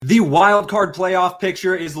The wild card playoff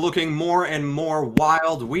picture is looking more and more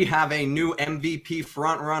wild. We have a new MVP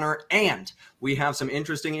frontrunner, and we have some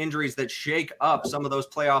interesting injuries that shake up some of those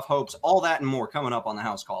playoff hopes. All that and more coming up on the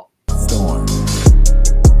House Call.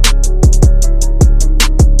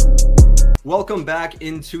 Welcome back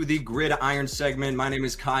into the Gridiron segment. My name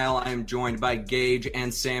is Kyle. I am joined by Gage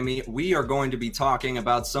and Sammy. We are going to be talking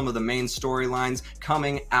about some of the main storylines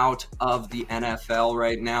coming out of the NFL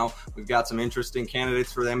right now. We've got some interesting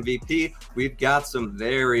candidates for the MVP. We've got some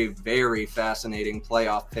very, very fascinating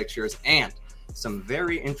playoff pictures and some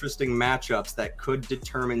very interesting matchups that could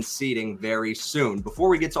determine seeding very soon. Before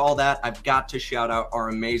we get to all that, I've got to shout out our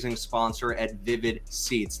amazing sponsor at Vivid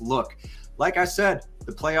Seats. Look, like I said,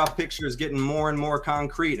 the playoff picture is getting more and more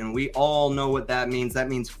concrete, and we all know what that means. That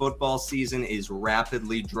means football season is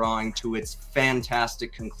rapidly drawing to its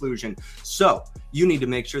fantastic conclusion. So you need to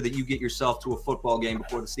make sure that you get yourself to a football game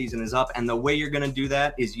before the season is up, and the way you're going to do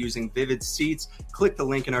that is using Vivid Seats. Click the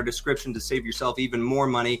link in our description to save yourself even more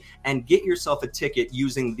money and get yourself a ticket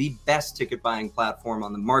using the best ticket buying platform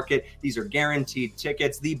on the market. These are guaranteed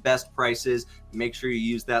tickets, the best prices. Make sure you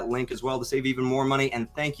use that link as well to save even more money.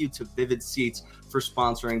 And thank you to Vivid Seats for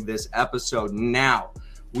sponsoring this episode. Now,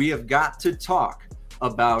 we have got to talk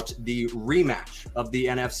about the rematch of the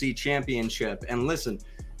NFC Championship. And listen,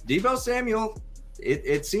 Deebo Samuel,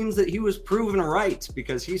 it seems that he was proven right,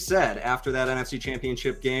 because he said after that NFC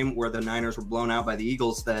Championship game where the Niners were blown out by the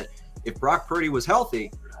Eagles that if Brock Purdy was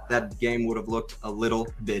healthy, that game would have looked a little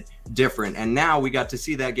bit different. And now we got to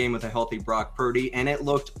see that game with a healthy Brock Purdy, and it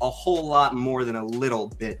looked a whole lot more than a little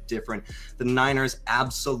bit different. The Niners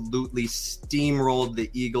absolutely steamrolled the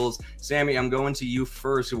Eagles. Sammy, I'm going to you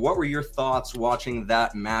first. What were your thoughts watching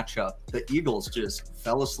that matchup? The Eagles just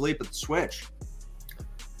fell asleep at the switch.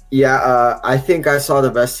 Yeah, I think I saw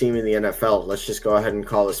the best team in the NFL. Let's just go ahead and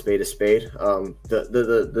call a spade a spade.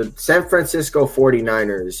 The San Francisco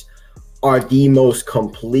 49ers are the most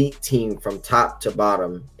complete team from top to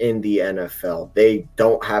bottom in the NFL. They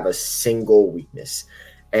don't have a single weakness.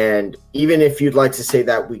 And even if you'd like to say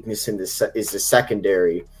that weakness in is the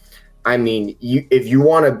secondary, I mean, if you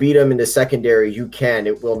want to beat them in the secondary, you can.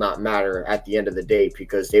 It will not matter at the end of the day,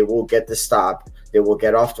 because they will get the stop. They will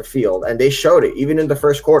get off the field. And they showed it even in the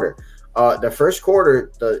first quarter. The first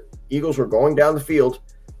quarter, the Eagles were going down the field,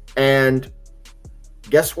 and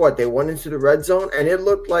guess what? They went into the red zone, and it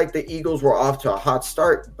looked like the Eagles were off to a hot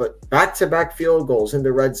start, but back-to-back field goals in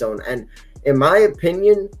the red zone. And in my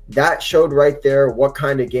opinion, that showed right there what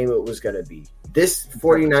kind of game it was going to be. This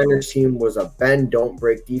 49ers team was a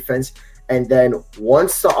bend-don't-break defense, and then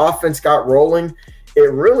once the offense got rolling,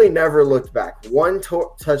 it really never looked back. One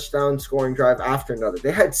touchdown scoring drive after another.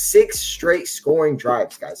 They had 6 straight scoring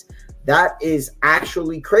drives, guys. That is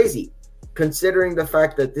actually crazy, considering the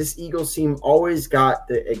fact that this Eagles team always got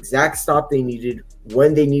the exact stop they needed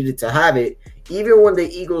when they needed to have it. Even when the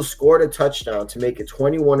Eagles scored a touchdown to make it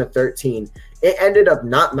 21-13, it ended up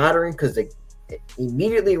not mattering, because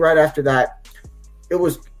immediately right after that,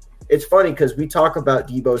 it's funny because we talk about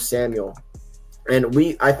Deebo Samuel, and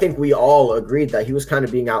I think we all agreed that he was kind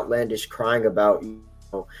of being outlandish, crying about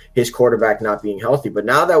his quarterback not being healthy. But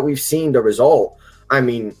now that we've seen the result, I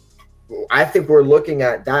mean, I think we're looking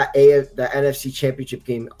at the NFC Championship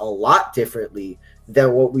game a lot differently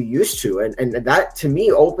than what we used to. And that, to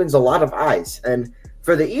me, opens a lot of eyes. And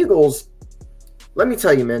for the Eagles, let me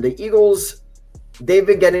tell you, man, the Eagles, they've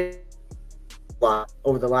been getting a lot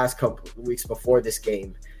over the last couple of weeks before this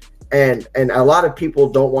game. And a lot of people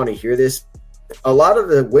don't want to hear this. A lot of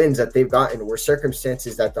the wins that they've gotten were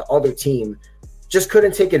circumstances that the other team just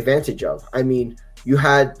couldn't take advantage of. I mean, you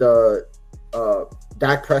had the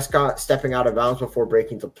Dak Prescott stepping out of bounds before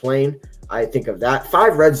breaking the plane. I think of that.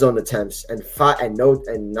 5 red zone attempts and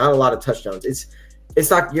not a lot of touchdowns. It's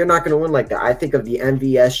not, you're not going to win like that. I think of the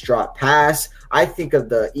MVS drop pass. I think of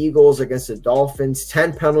the Eagles against the Dolphins,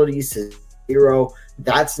 10 penalties to 0.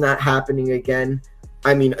 That's not happening again.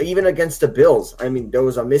 I mean, even against the Bills, I mean, there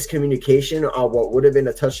was a miscommunication on what would have been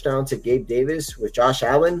a touchdown to Gabe Davis with Josh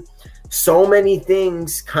Allen. So many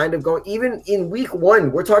things kind of going, even in week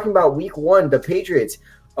 1, we're talking about week 1, the Patriots,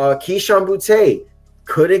 Keyshawn Boutte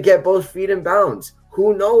couldn't get both feet in bounds.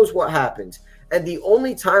 Who knows what happened? And the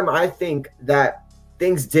only time I think that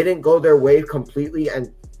things didn't go their way completely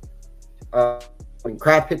and when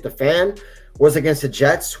crap hit the fan was against the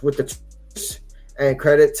Jets with the and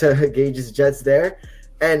credit to Gage's Jets there.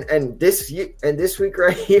 And this week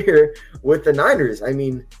right here with the Niners, I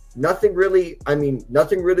mean, nothing really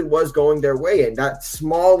was going their way. And that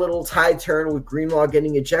small little tie turn with Greenlaw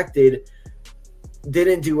getting ejected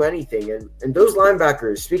didn't do anything. And those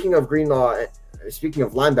linebackers, speaking of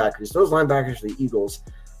linebackers, those linebackers for the Eagles,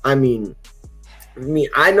 I mean,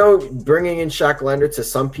 I know bringing in Shaq Leonard to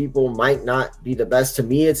some people might not be the best. To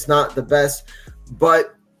me, it's not the best,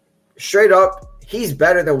 but straight up, he's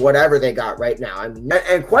better than whatever they got right now. I mean,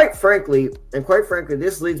 and quite frankly,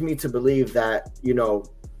 this leads me to believe that, you know,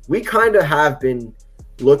 we kind of have been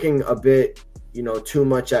looking a bit, you know, too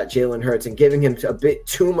much at Jalen Hurts and giving him a bit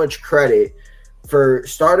too much credit for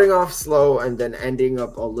starting off slow and then ending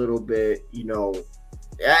up a little bit, you know,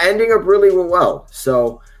 ending up really well.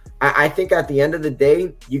 So I think at the end of the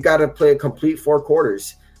day, you got to play a complete 4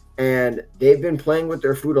 quarters. And they've been playing with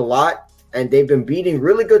their food a lot, and they've been beating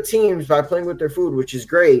really good teams by playing with their food, which is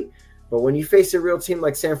great. But when you face a real team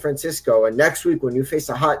like San Francisco, and next week when you face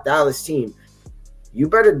a hot Dallas team, you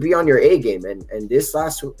better be on your A game. And this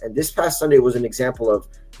past Sunday was an example of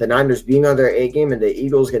the Niners being on their A game and the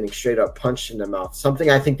Eagles getting straight up punched in the mouth.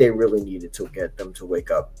 Something I think they really needed to get them to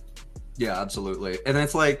wake up. Yeah, absolutely. And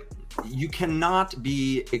it's like, you cannot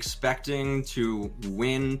be expecting to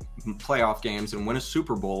win playoff games and win a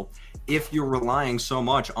Super Bowl if you're relying so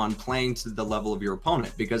much on playing to the level of your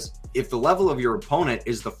opponent. Because if the level of your opponent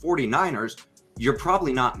is the 49ers, you're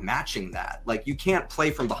probably not matching that. Like, you can't play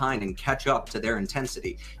from behind and catch up to their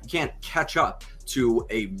intensity. You can't catch up to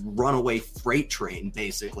a runaway freight train,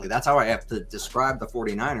 basically. That's how I have to describe the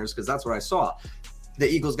 49ers, because that's what I saw. The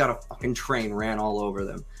Eagles got a fucking train ran all over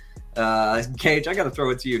them. Gage, I got to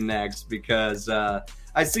throw it to you next, because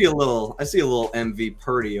I see a little MV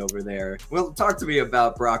Purdy over there. Well, talk to me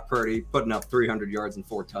about Brock Purdy putting up 300 yards and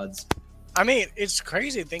 4 tuds. I mean, it's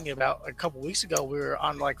crazy thinking about a couple weeks ago, we were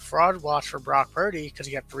on like fraud watch for Brock Purdy because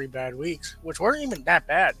he had 3 bad weeks, which weren't even that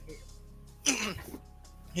bad.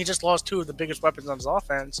 He just lost 2 of the biggest weapons on his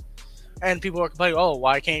offense. And people were complaining, oh,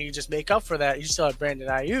 why can't you just make up for that? You still have Brandon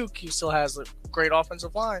Ayuk. He still has a great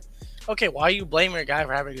offensive line. Okay, why are you blaming a guy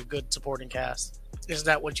for having a good supporting cast? Isn't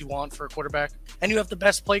that what you want for a quarterback? And you have the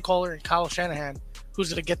best play caller in Kyle Shanahan, who's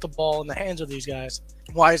going to get the ball in the hands of these guys.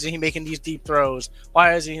 Why isn't he making these deep throws?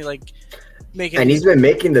 Why isn't he making? And he's been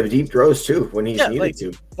making the deep throws too when he's needed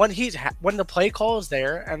to. When the play call is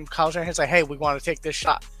there and Kyle Shanahan's like, "Hey, we want to take this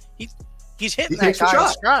shot," he's hitting that guy in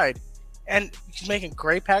stride, and he's making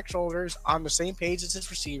great packed shoulders on the same page as his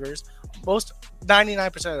receivers.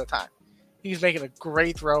 99% of the time, he's making a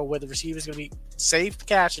great throw where the receiver's going to be safe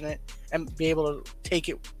catching it and be able to take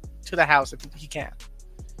it to the house if he can.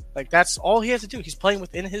 Like, that's all he has to do. He's playing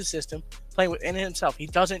within his system, playing within himself. He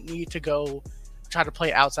doesn't need to go try to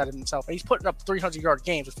play outside of himself. And he's putting up 300-yard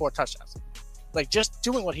games with 4 touchdowns. Like, just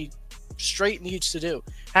doing what he straight needs to do,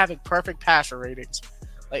 having perfect passer ratings.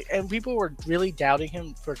 Like, and people were really doubting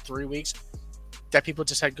him for 3 weeks that people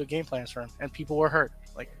just had good game plans for him, and people were hurt.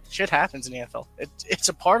 Like, shit happens in the NFL. It's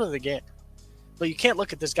a part of the game. But you can't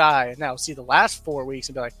look at this guy and now see the last 4 weeks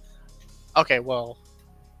and be like, okay, well,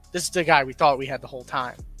 this is the guy we thought we had the whole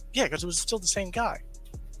time. Yeah, because it was still the same guy.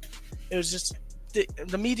 It was just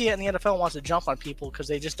the media and the NFL wants to jump on people because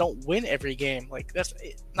they just don't win every game. Like, that's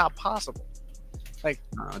not possible. Like,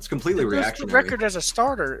 no, it's completely reactionary. The record as a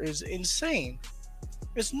starter is insane.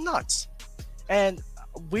 It's nuts. And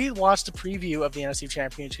we watched a preview of the NFC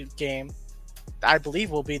Championship game. I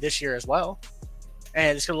believe will be this year as well.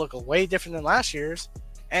 And it's going to look way different than last year's.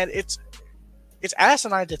 And it's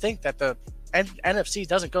asinine to think that the NFC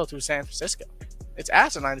doesn't go through San Francisco. It's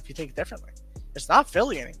asinine if you think differently. It's not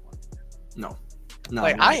Philly anymore. No.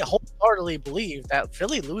 I wholeheartedly believe that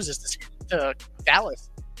Philly loses to Dallas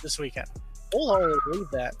this weekend. Wholeheartedly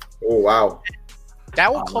believe that. Oh, wow.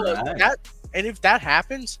 That will call that. And if that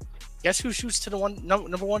happens, guess who shoots to the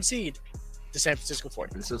number 1 seed? The San Francisco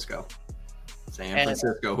 49ers. San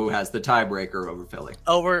Francisco, who has the tiebreaker over Philly.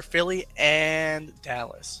 Over Philly and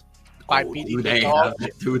Dallas. By beating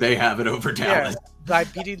do they have it over Dallas? Yeah, by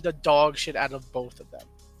beating the dog shit out of both of them.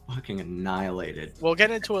 Fucking annihilated. We'll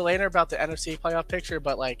get into it later about the NFC playoff picture,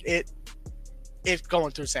 but like it's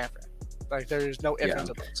going through San Fran. Like, there's no ifs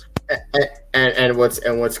or buts. And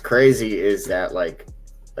what's crazy is that like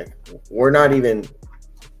we're not even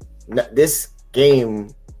this game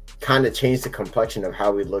kind of changed the complexion of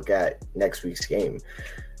how we look at next week's game.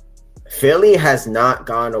 Philly has not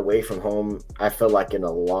gone away from home, I feel like, in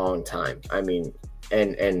a long time. I mean,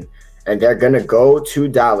 and they're going to go to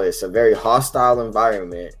Dallas, a very hostile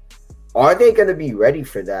environment. Are they going to be ready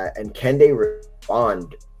for that? And can they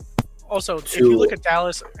respond? Also, if you look at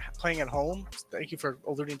Dallas playing at home, thank you for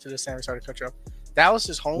alluding to this, Sam. Sorry to cut you off. Dallas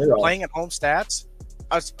is home, playing at home stats,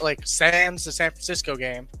 like sans the San Francisco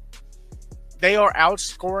game. They are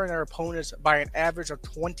outscoring their opponents by an average of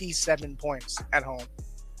 27 points at home.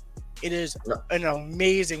 It is an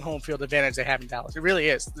amazing home field advantage they have in Dallas. It really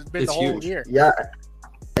is. It's been the whole year. Yeah.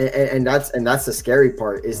 And that's the scary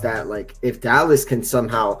part is that like if Dallas can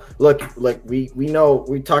somehow look like we know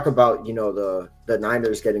we talk about the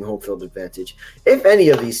Niners getting home field advantage. If any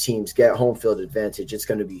of these teams get home field advantage, it's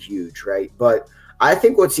going to be huge, right? But I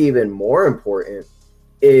think what's even more important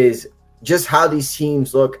is just how these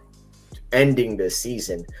teams look ending this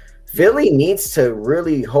season. Philly needs to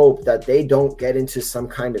really hope that they don't get into some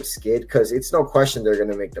kind of skid, because it's no question they're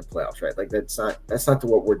going to make the playoffs, right? Like that's not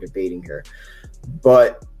what we're debating here.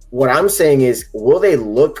 But what I'm saying is, will they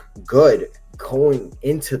look good going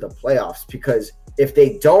into the playoffs? Because if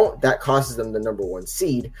they don't, that costs them the number 1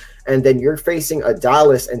 seed. And then you're facing a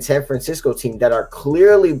Dallas and San Francisco team that are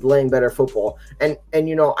clearly playing better football. And I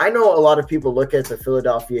know a lot of people look at the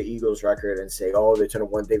Philadelphia Eagles record and say, oh, they're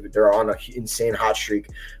 10-1, they're on an insane hot streak.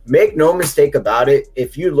 Make no mistake about it.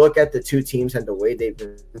 If you look at the 2 teams and the way they've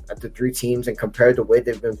been at the 3 teams and compare the way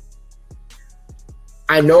they've been,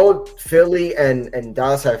 I know Philly and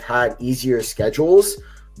Dallas have had easier schedules,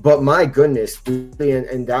 but my goodness, Philly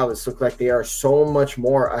and Dallas look like they are so much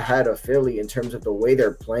more ahead of Philly in terms of the way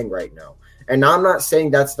they're playing right now. And I'm not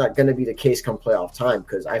saying that's not going to be the case come playoff time,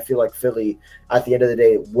 because I feel like Philly, at the end of the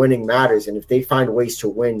day, winning matters. And if they find ways to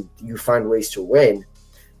win, you find ways to win.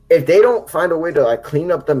 If they don't find a way to like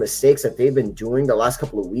clean up the mistakes that they've been doing the last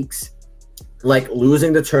couple of weeks, like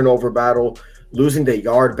losing the turnover battle, losing the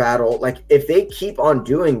yard battle, like if they keep on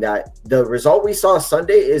doing that, the result we saw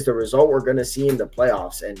Sunday is the result we're going to see in the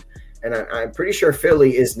playoffs. And I'm pretty sure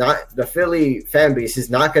the Philly fan base is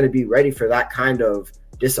not going to be ready for that kind of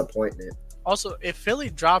disappointment. Also, if Philly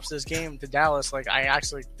drops this game to Dallas, like I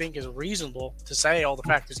actually think is reasonable to say, all the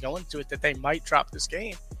factors go into it, that they might drop this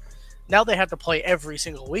game. Now they have to play every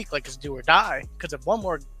single week like it's do or die, because if one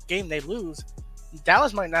more game they lose,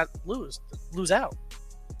 Dallas might not lose out.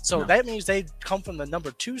 So that means they come from the number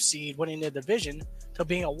 2 seed winning the division to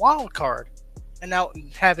being a wild card. And now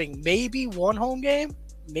having maybe 1 home game,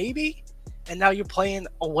 maybe, and now you're playing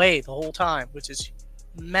away the whole time, which is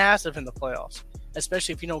massive in the playoffs,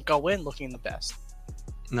 especially if you don't go in looking the best.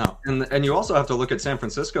 No, and you also have to look at San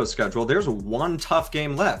Francisco's schedule. There's 1 tough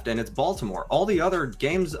game left, and it's Baltimore. All the other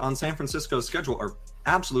games on San Francisco's schedule are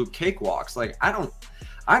absolute cakewalks. Like I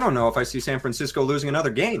don't know if I see San Francisco losing another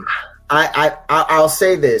game. I'll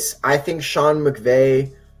say this. I think Sean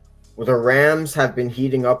McVay, the Rams have been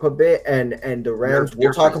heating up a bit, and the Rams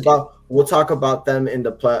we'll talk about them in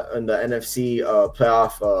the NFC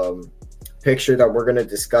playoff picture that we're going to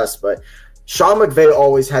discuss. But Sean McVay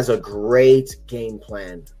always has a great game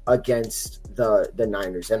plan against the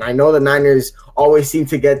Niners, and I know the Niners always seem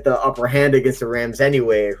to get the upper hand against the Rams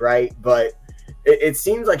anyway, right? But it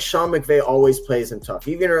seems like Sean McVay always plays them tough,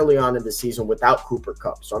 even early on in the season without Cooper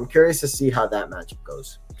Kupp. So I'm curious to see how that matchup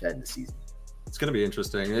goes to end the season. It's going to be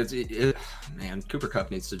interesting. Man, Cooper Kupp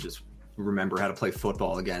needs to just remember how to play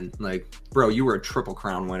football again. Like, bro, you were a Triple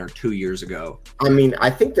Crown winner 2 years ago. I mean, I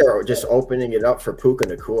think they're just opening it up for Puka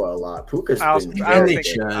Nacua a lot.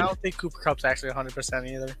 I don't think Cooper Kupp's actually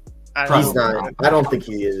 100% either. He's not. I don't think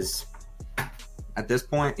he is. At this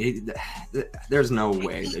point, there's no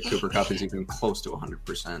way that Cooper Kupp is even close to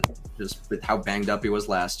 100%. Just with how banged up he was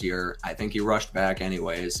last year, I think he rushed back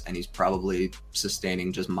anyways, and he's probably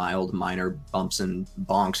sustaining just mild, minor bumps and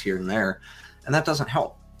bonks here and there, and that doesn't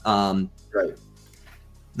help. Right.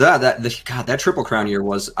 That Triple Crown year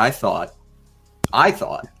was, I thought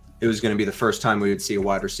it was going to be the first time we would see a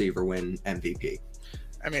wide receiver win MVP.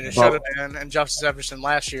 I mean, it should have been, and Justin Jefferson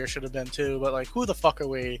last year should have been too. But like, who the fuck are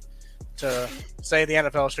we to say the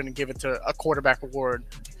NFL shouldn't give it to a quarterback award?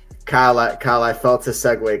 Kyle, I felt a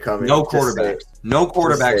segue coming. No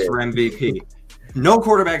quarterbacks for MVP. No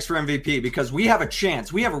quarterbacks for MVP, because we have a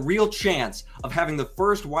chance. We have a real chance of having the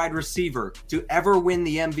first wide receiver to ever win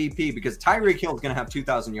the MVP, because Tyreek Hill is going to have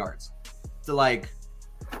 2,000 yards. So, like,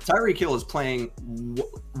 Tyreek Hill is playing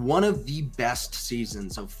one of the best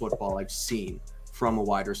seasons of football I've seen from a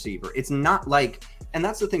wide receiver. It's not like, and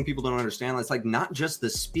that's the thing people don't understand. It's like not just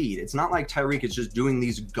the speed. It's not like Tyreek is just doing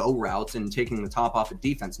these go routes and taking the top off of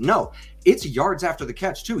defense. No, it's yards after the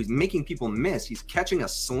catch too. He's making people miss. He's catching a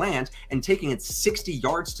slant and taking it 60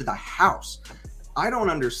 yards to the house. I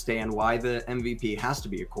don't understand why the MVP has to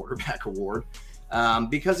be a quarterback award,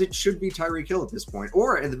 because it should be Tyreek Hill at this point,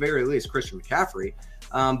 or at the very least Christian McCaffrey.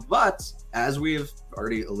 But as we have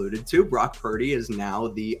already alluded to, Brock Purdy is now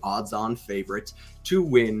the odds-on favorite to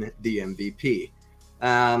win the MVP.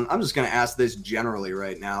 I'm just going to ask this generally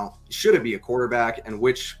right now. Should it be a quarterback, and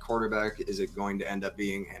which quarterback is it going to end up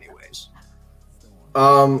being anyways?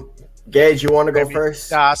 Gage, you want to go first?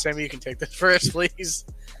 Sammy, you can take this first, please.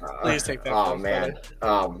 Please take that. Oh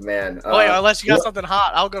man. Wait, unless you got something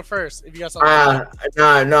hot, I'll go first. If you got something hot.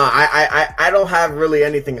 No. I don't have really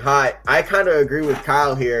anything hot. I kind of agree with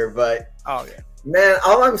Kyle here, but man,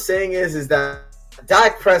 all I'm saying is that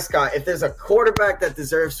Dak Prescott, if there's a quarterback that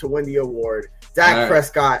deserves to win the award, Dak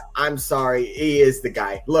Prescott, I'm sorry, he is the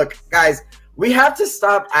guy. Look, guys, we have to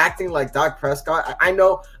stop acting like Dak Prescott. I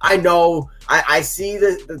know. I see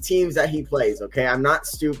the teams that he plays, okay? I'm not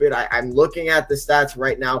stupid. I'm looking at the stats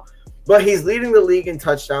right now. But he's leading the league in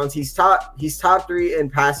touchdowns. He's top 3 in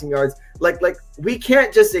passing yards. Like we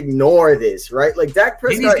can't just ignore this, right? Like Dak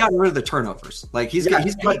Prescott, he's gotten rid of the turnovers. Like he's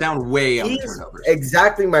cut down way on the turnovers.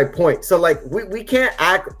 Exactly my point. So like we can't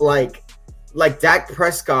act like Dak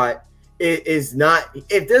Prescott is not.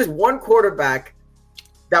 If there's one quarterback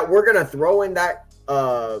that we're gonna throw in that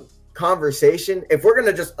conversation, if we're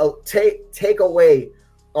gonna just take away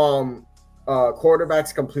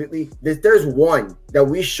quarterbacks completely, there's one that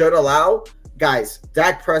we should allow, guys.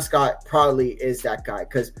 Dak Prescott probably is that guy,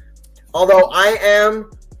 because although I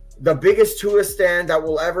am the biggest Tua stan that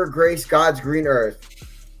will ever grace God's green earth,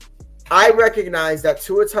 I recognize that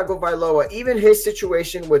Tua Tagovailoa, even his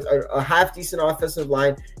situation with a half-decent offensive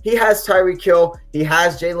line, he has Tyreek Hill, he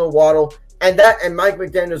has Jalen Waddle, and Mike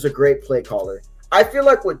McDaniel's a great play caller. I feel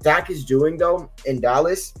like what Dak is doing, though, in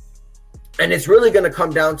Dallas, and it's really going to come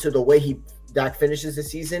down to the way Dak finishes the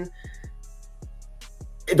season.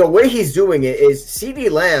 The way he's doing it is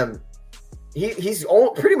CeeDee Lamb, he's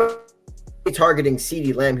pretty much targeting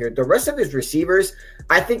CeeDee Lamb here. The rest of his receivers,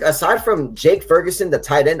 I think, aside from Jake Ferguson, the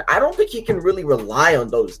tight end, I don't think he can really rely on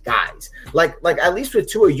those guys. Like at least with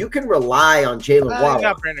Tua, you can rely on Jalen Waddle. You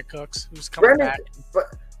got Brandon Cooks, who's coming back.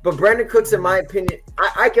 But Brandon Cooks, in my opinion,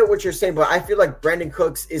 I get what you're saying, but I feel like Brandon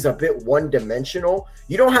Cooks is a bit one-dimensional.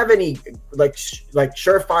 You don't have any like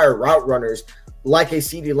surefire route runners like a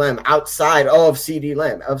CeeDee Lamb outside of CeeDee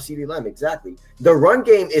Lamb, exactly. The run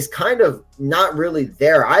game is kind of not really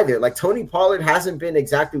there either. Like Tony Pollard hasn't been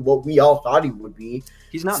exactly what we all thought he would be.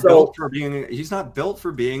 He's not built for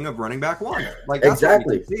being a running back one. Like that's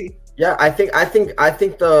exactly. What we can see. Yeah, I think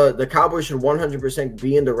the Cowboys should 100%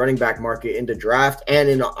 be in the running back market in the draft and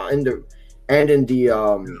in the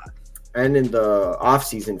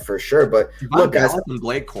offseason for sure. But look, guys,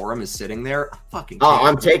 Blake Corum is sitting there.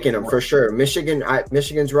 I'm taking him for sure.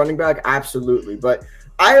 Michigan's running back, absolutely. But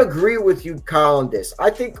I agree with you, Kyle, on this. I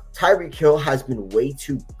think Tyreek Hill has been way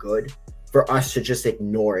too good for us to just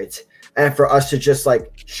ignore it and for us to just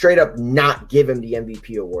like straight up not give him the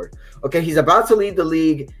MVP award. Okay, he's about to lead the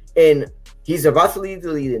league in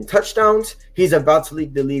touchdowns. He's about to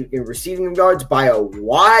lead the league in receiving yards by a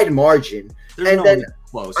wide margin.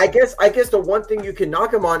 Close. I guess the one thing you can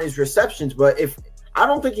knock him on is receptions, but I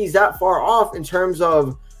don't think he's that far off in terms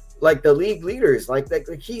of like the league leaders. Like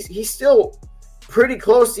he's still pretty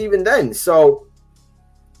close even then. So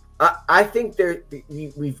I think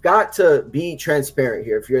we've got to be transparent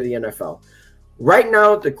here if you're the NFL. Right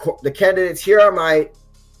now, the candidates, here are my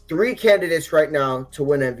 3 candidates right now to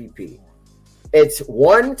win MVP. It's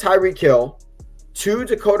 1, Tyreek Hill, 2,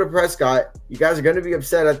 Dakota Prescott. You guys are going to be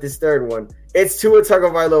upset at this third one. It's Tua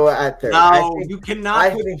Tagovailoa at third. No, you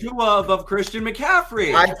cannot put Tua above Christian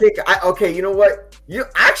McCaffrey. Okay, you know what?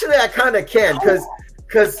 I kind of can because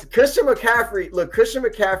Christian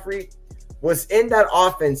McCaffrey was in that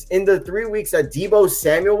offense in the 3 weeks that Deebo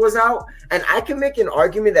Samuel was out, and I can make an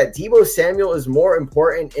argument that Deebo Samuel is more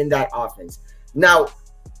important in that offense. Now,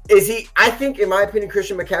 I think, in my opinion,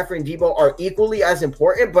 Christian McCaffrey and Deebo are equally as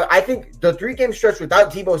important, but I think the 3-game stretch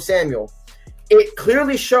without Deebo Samuel, it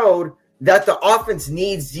clearly showed that the offense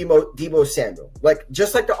needs Deebo Samuel. Like,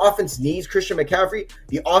 just like the offense needs Christian McCaffrey,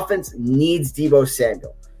 the offense needs Deebo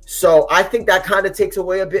Samuel. So I think that kind of takes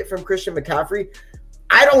away a bit from Christian McCaffrey.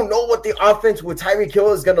 I don't know what the offense with Tyreek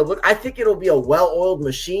Hill is going to look. I think it'll be a well-oiled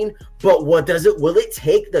machine, but will it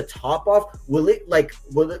take the top off?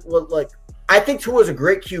 I think Tua is a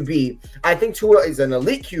great QB. I think Tua is an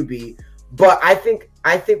elite QB, but I think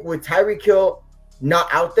with Tyreek Hill not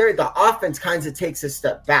out there, the offense kind of takes a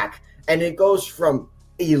step back, and it goes from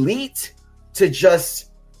elite to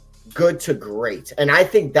just good to great. And I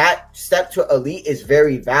think that step to elite is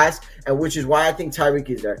very vast, and which is why I think Tyreek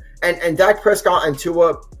is there. And Dak Prescott and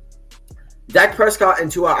Tua,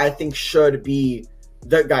 I think should be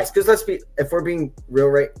the guys. Because if we're being real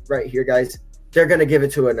right here, guys, they're going to give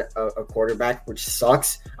it to a quarterback, which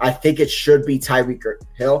sucks. I think it should be Tyreek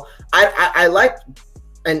Hill. I like,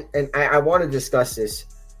 and I want to discuss this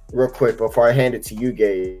real quick before I hand it to you,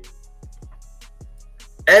 Gabe.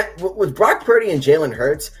 And with Brock Purdy and Jalen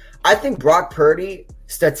Hurts, I think Brock Purdy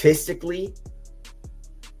statistically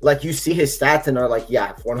like you see his stats and are like,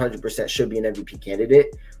 yeah, 100% should be an MVP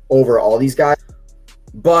candidate over all these guys.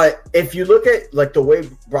 But if you look at like the way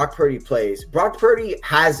Brock Purdy plays, Brock Purdy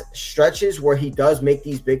has stretches where he does make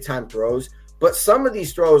these big time throws, but some of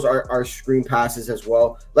these throws are screen passes as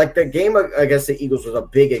well. Like the game against the Eagles was a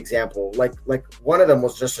big example. Like one of them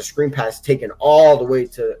was just a screen pass taken all the way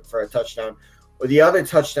for a touchdown. Or the other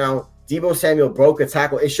touchdown, Deebo Samuel broke a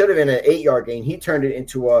tackle. It should have been an 8-yard gain. He turned it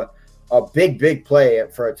into a big play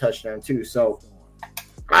for a touchdown too. So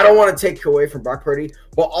I don't want to take away from Brock Purdy,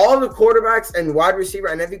 but all the quarterbacks and wide receiver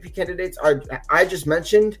and MVP candidates I just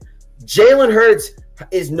mentioned. Jalen Hurts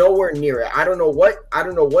is nowhere near it. I don't know what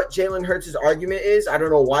Jalen Hurts' argument is. I don't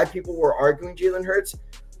know why people were arguing Jalen Hurts,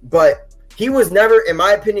 but he was never, in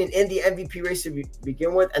my opinion, in the MVP race to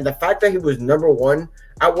begin with. And the fact that he was number one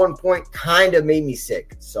at one point kind of made me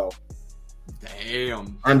sick. So,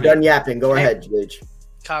 damn, I'm done yapping. Go ahead, Judge.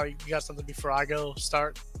 Kyle, you got something before I go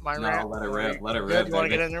start my rant? No, let it rip. You want to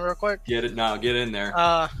get in there real quick? Get in there.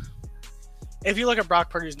 If you look at Brock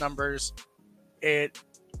Purdy's numbers, it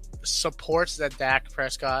supports that Dak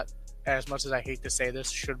Prescott, as much as I hate to say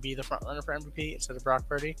this, should be the front runner for MVP instead of Brock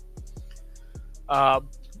Purdy.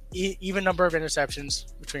 Even number of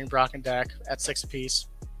interceptions between Brock and Dak at 6 apiece,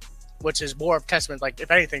 which is more of a testament. Like,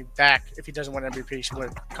 if anything, Dak, if he doesn't win MVP, should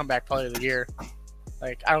win comeback player of the year.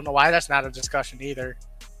 Like, I don't know why that's not a discussion either.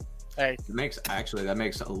 Like, that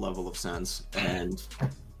makes a level of sense, and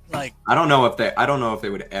like I don't know if they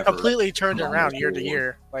would ever completely turn it around year to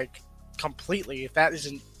year. Like, completely. If that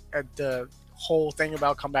isn't the whole thing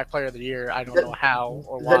about comeback player of the year, I don't know how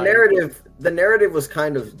or why. The narrative was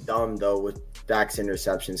kind of dumb though with Dak's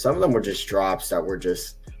interceptions. Some of them were just drops that were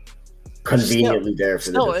just conveniently there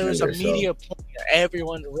for the defender. It was a media point.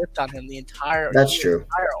 Everyone ripped on him the entire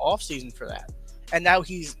offseason for that. And now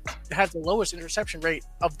he has the lowest interception rate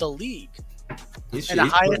of the league. And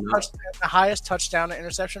the highest touchdown to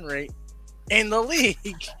interception rate in the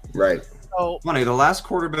league. Right. So, funny, the last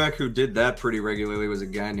quarterback who did that pretty regularly was a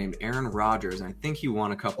guy named Aaron Rodgers, and I think he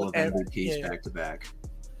won a couple of MVPs back to back.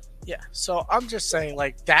 Yeah, so I'm just saying,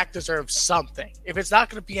 like, Dak deserves something. If it's not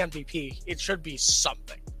going to be MVP, it should be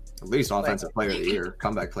something. At least offensive player of the year,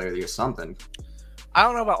 comeback player of the year, something. I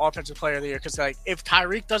don't know about offensive player of the year because, like, if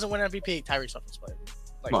Tyreek doesn't win MVP, Tyreek's offensive player.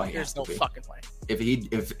 Like, there's no fucking way.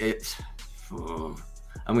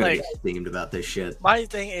 I'm gonna get steamed about this shit. My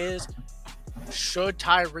thing is, should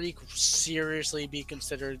Tyreek seriously be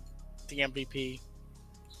considered the MVP?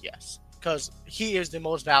 Yes, because he is the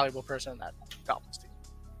most valuable person in that Dolphins team.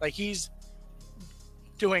 Like, he's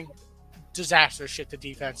doing disaster shit to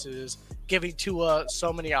defenses, giving Tua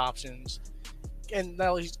so many options, and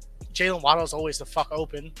now Jalen Waddle's always the fuck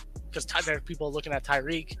open because there are people looking at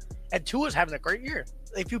Tyreek, and Tua's having a great year.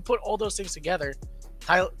 If you put all those things together,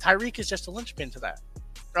 Tyreek is just a linchpin to that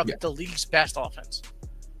of the league's best offense,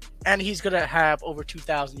 and he's gonna have over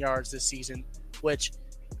 2,000 yards this season. Which,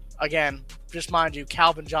 again, just mind you,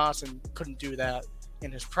 Calvin Johnson couldn't do that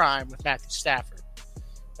in his prime with Matthew Stafford.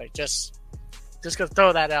 Like, just gonna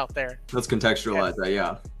throw that out there. Let's contextualize that,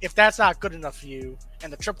 yeah. If that's not good enough for you,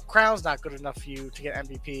 and the Triple Crown's not good enough for you to get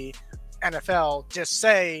MVP, NFL, just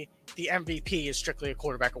say the MVP is strictly a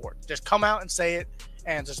quarterback award. Just come out and say it,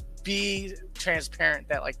 and just be transparent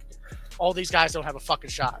that, like, all these guys don't have a fucking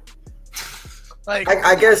shot. Like,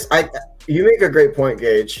 I guess you make a great point,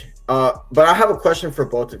 Gage. But I have a question for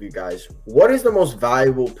both of you guys. What is the most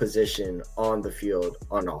valuable position on the field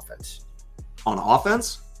on offense? On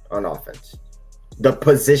offense? On offense. The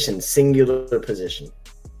position, singular position.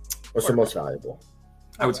 What's the most valuable?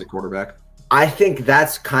 I would say quarterback. I think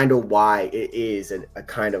that's kind of why it is a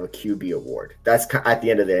kind of a QB award. That's at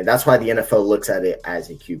the end of the day. That's why the NFL looks at it as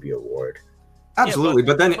a QB award. Absolutely,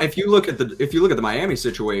 but then if you look at the Miami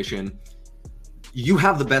situation, you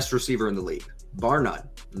have the best receiver in the league, bar none.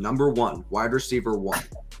 Number one, wide receiver one.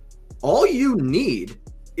 All you need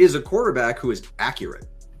is a quarterback who is accurate.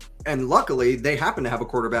 And luckily, they happen to have a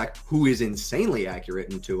quarterback who is insanely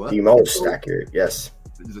accurate in Tua. The most accurate, yes.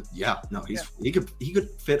 Yeah, no, he could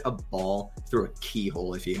fit a ball through a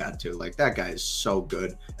keyhole if he had to. Like, that guy is so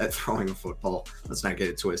good at throwing a football. Let's not get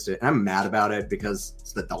it twisted. And I'm mad about it because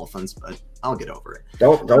it's the Dolphins, but I'll get over it.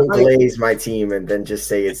 Don't glaze my team and then just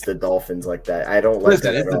say it's the Dolphins like that. I don't like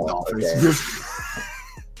that at all.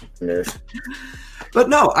 Okay. But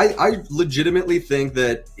no, I legitimately think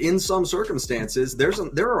that in some circumstances, there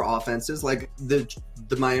are offenses like the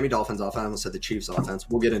Miami Dolphins offense. I almost said the Chiefs offense.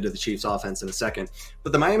 We'll get into the Chiefs offense in a second.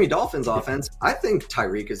 But the Miami Dolphins offense, I think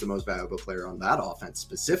Tyreek is the most valuable player on that offense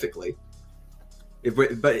specifically.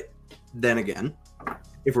 But then again,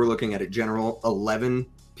 if we're looking at it general, 11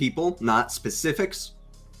 people, not specifics,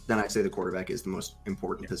 then I say the quarterback is the most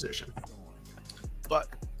important position. But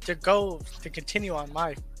to continue on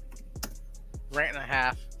my rant and a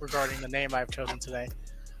half regarding the name I've chosen today,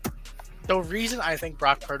 the reason I think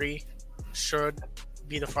Brock Purdy should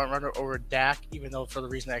be the front runner over Dak, even though for the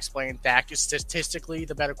reason I explained, Dak is statistically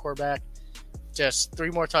the better quarterback. Just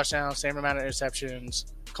 3 more touchdowns, same amount of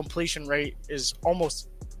interceptions. Completion rate is almost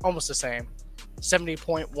the same.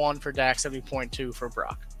 70.1 for Dak, 70.2 for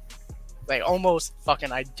Brock. Like almost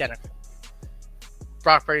fucking identical.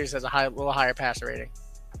 Brock Purdy has a little higher passer rating,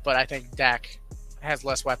 but I think Dak has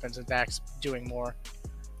less weapons and Dak's doing more.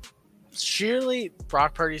 Surely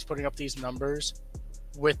Brock Purdy's putting up these numbers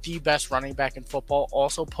with the best running back in football,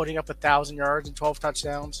 also putting up 1,000 yards and 12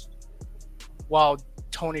 touchdowns, while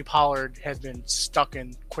Tony Pollard has been stuck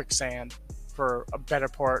in quicksand for a better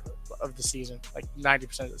part of the season, like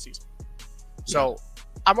 90% of the season. So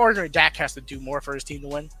I'm arguing Dak has to do more for his team to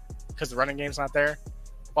win because the running game's not there,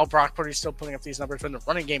 while Brock Purdy's still putting up these numbers when the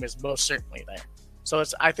running game is most certainly there. So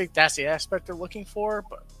I think that's the aspect they're looking for.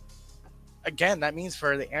 But again, that means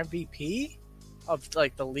for the MVP of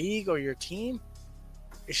like the league or your team,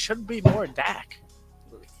 it should be more Dak.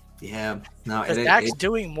 Yeah, no, because Dak's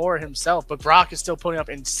doing more himself, but Brock is still putting up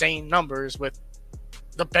insane numbers with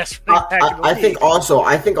the best running back in the league.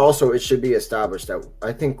 I think also it should be established that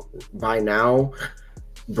I think by now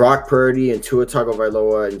Brock Purdy and Tua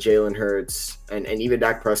Tagovailoa and Jalen Hurts and even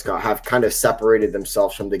Dak Prescott have kind of separated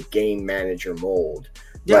themselves from the game manager mold.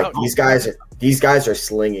 Yeah, like these guys are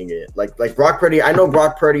slinging it. Like Brock Purdy. I know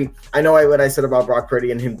what I said about Brock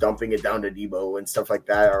Purdy and him dumping it down to Debo and stuff like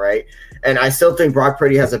that. All right, and I still think Brock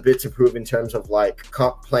Purdy has a bit to prove in terms of like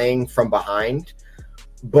playing from behind,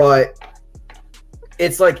 but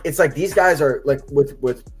it's like these guys are like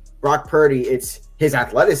with Brock Purdy. It's his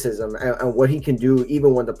athleticism and what he can do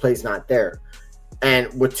even when the play's not there. And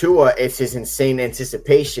with Tua, it's his insane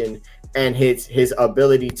anticipation and his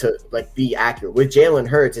ability to like be accurate. With Jalen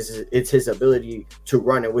Hurts, it's his ability to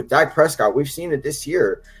run. And with Dak Prescott, we've seen it this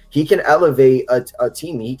year. He can elevate a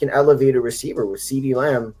team. He can elevate a receiver with CeeDee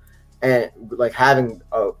Lamb and like having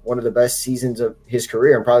one of the best seasons of his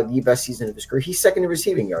career and probably the best season of his career. He's second in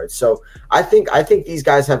receiving yards. So I think these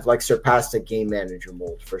guys have like surpassed the game manager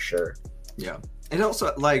mold for sure. Yeah. And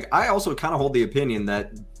also, like, I also kind of hold the opinion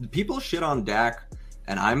that people shit on Dak,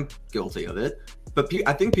 and I'm guilty of it, but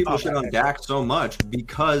I think people shit on Dak so much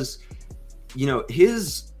because, you know,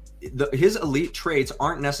 his elite traits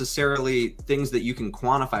aren't necessarily things that you can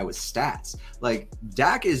quantify with stats. Like,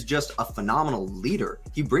 Dak is just a phenomenal leader.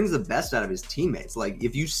 He brings the best out of his teammates. Like,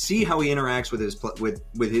 if you see how he interacts with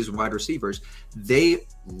his wide receivers, they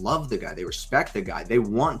love the guy. They respect the guy. They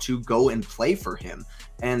want to go and play for him.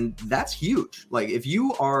 And that's huge. Like, if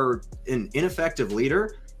you are an ineffective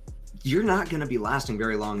leader, you're not going to be lasting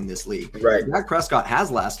very long in this league. Right. Dak Prescott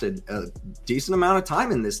has lasted a decent amount of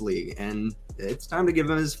time in this league, and it's time to give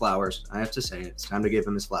him his flowers. I have to say, it's time to give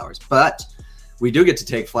him his flowers. But we do get to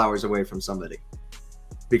take flowers away from somebody,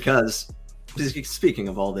 because speaking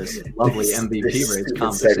of all this lovely MVP race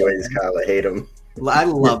conversation, segues, Kyle, I hate him. I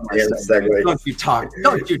love my segues. Segues.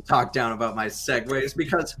 Don't you talk down about my segues,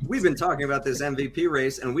 because we've been talking about this MVP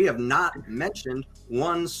race and we have not mentioned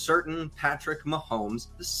one certain Patrick Mahomes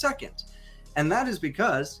II. And that is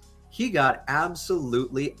because he got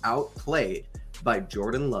absolutely outplayed by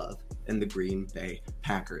Jordan Love and the Green Bay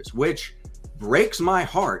Packers, which breaks my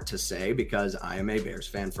heart to say because I am a Bears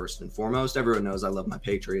fan first and foremost. Everyone knows I love my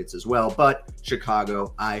Patriots as well, but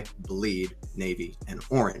Chicago, I bleed navy and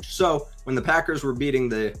orange. So when the Packers were beating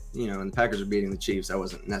the Chiefs, I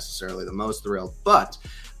wasn't necessarily the most thrilled, but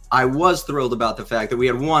I was thrilled about the fact that we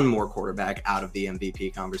had one more quarterback out of the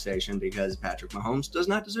MVP conversation, because Patrick Mahomes does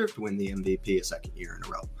not deserve to win the MVP a second year in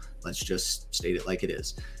a row. Let's just state it like it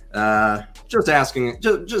is. Just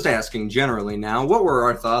asking generally now, what were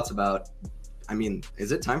our thoughts about, I mean,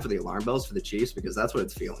 is it time for the alarm bells for the Chiefs? Because that's what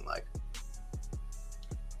it's feeling like.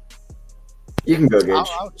 You can go, Gage.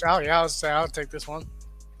 I'll take this one.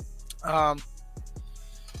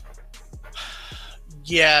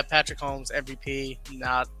 Yeah, Patrick Mahomes MVP.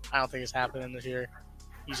 I don't think it's happening this year.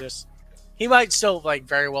 He might still like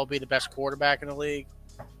very well be the best quarterback in the league,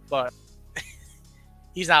 but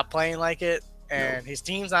he's not playing like it, and his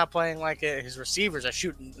team's not playing like it. His receivers are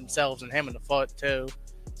shooting themselves and him in the foot too.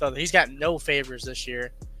 So he's got no favors this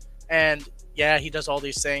year. And yeah, he does all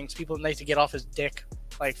these things. People need to get off his dick.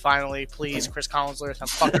 Like, finally, please, Chris Collinsworth, I'm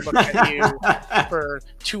fucking looking at you for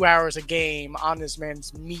 2 hours a game on this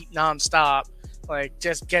man's meat nonstop. Like,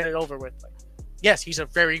 just get it over with. Like, yes, he's a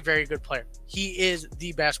very, very good player. He is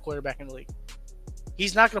the best quarterback in the league.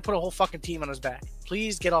 He's not going to put a whole fucking team on his back.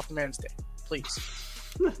 Please get off the man's dick. Please.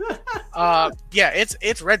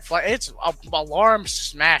 It's red flag. It's alarm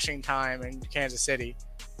smashing time in Kansas City.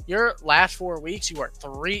 Your last 4 weeks, you are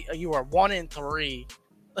 1-3,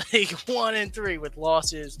 like 1-3 with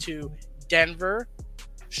losses to Denver.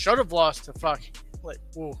 Should have lost to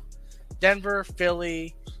Denver,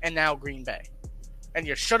 Philly, and now Green Bay. And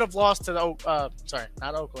you should have lost to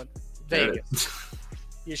not Oakland, Vegas.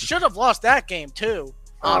 You should have lost that game too.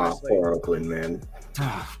 Honestly, poor Oakland, man.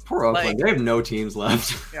 Poor Oakland. They have no teams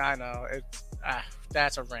left. Yeah, I know. It's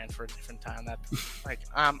that's a rant for a different time. That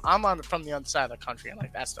I'm from the other side of the country, and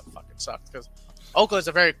like that stuff fucking sucks because Oakland's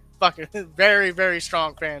a very very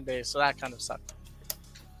strong fan base, so that kind of sucked.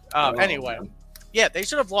 Anyway, yeah, they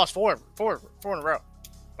should have lost four in a row.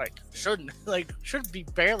 Should be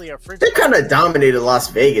barely a fridge. They kind of dominated Las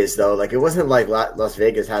Vegas though. Like it wasn't like Las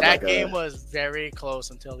Vegas had that game was very close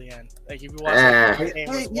until the end. Like if you watch the game,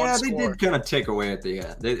 they did kind of take away at the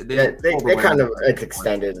end. They kind of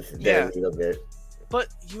extended a little bit. But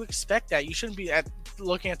you expect that. You shouldn't be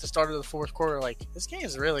looking at the start of the fourth quarter like this game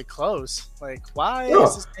is really close. Like why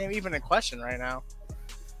is this game even in question right now?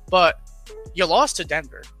 But you lost to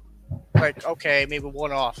Denver. Like okay, maybe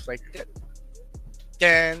one off. Like.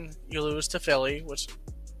 Then you lose to Philly, which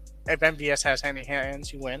if MVS has any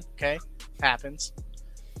hands, you win. Okay, happens.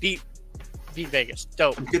 Beat Vegas,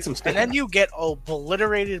 dope. Get some and then you get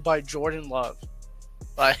obliterated by Jordan Love,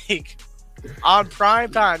 like on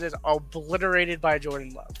prime time. Just obliterated by Jordan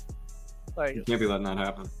Love. Like you can't be letting that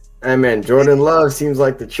happen. Hey man, Jordan Love seems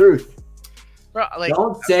like the truth. Bro, like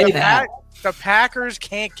don't say that. The Packers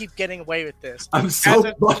can't keep getting away with this. I'm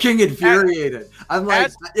so fucking infuriated. I'm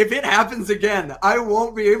like, if it happens again, I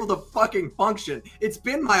won't be able to fucking function. It's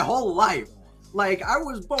been my whole life. Like, I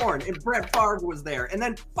was born and Brett Favre was there, and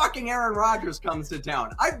then fucking Aaron Rodgers comes to town.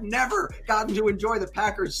 I've never gotten to enjoy the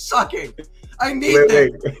Packers sucking. I need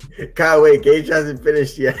them. Kyle, Gage hasn't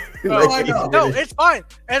finished yet. I know. No, it's fine.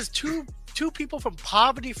 As two people from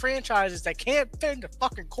poverty franchises that can't find a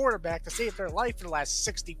fucking quarterback to save their life in the last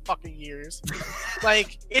 60 fucking years.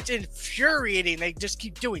 Like, it's infuriating. They just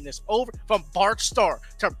keep doing this over from Bart Starr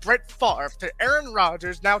to Brett Favre to Aaron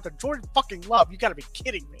Rodgers now to Jordan fucking Love. You gotta be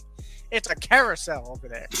kidding me. It's a carousel over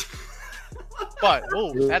there. But,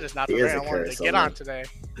 that is not the way I wanted to get on today.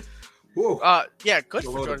 Yeah, good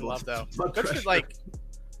for Jordan Love, though. Good for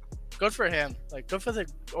him. Like, good for the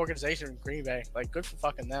organization in Green Bay. Like, good for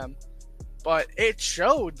fucking them. But it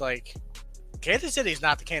showed, like, Kansas City's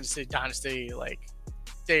not the Kansas City dynasty, like,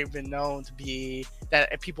 they've been known to be,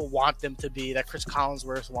 that people want them to be, that Chris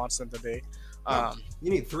Collinsworth wants them to be. You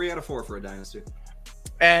need 3 out of 4 for a dynasty.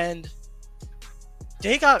 And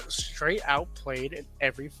they got straight outplayed in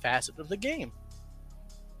every facet of the game.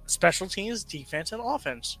 Special teams, defense, and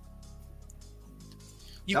offense.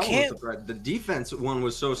 The defense one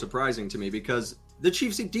was so surprising to me because the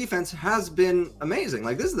Chiefs' defense has been amazing.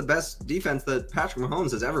 Like, this is the best defense that Patrick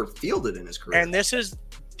Mahomes has ever fielded in his career. And this is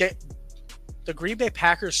the Green Bay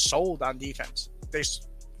Packers sold on defense. They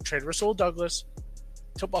traded Rasul Douglas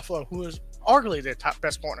to Buffalo, who is arguably their top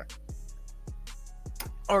best corner.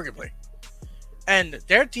 Arguably. And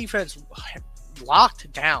their defense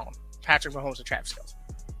locked down Patrick Mahomes and Travis Kelce.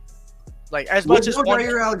 Like, as much as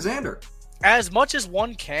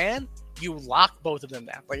one can, you lock both of them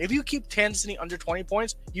down. Like, if you keep Kansas City under 20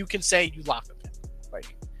 points, you can say you lock them down.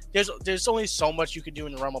 Like, there's only so much you can do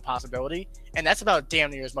in the realm of possibility, and that's about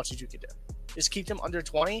damn near as much as you can do. Just keep them under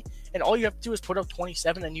 20, and all you have to do is put up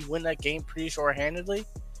 27, and you win that game pretty sure-handedly.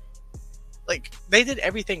 Like, they did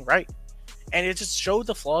everything right. And it just showed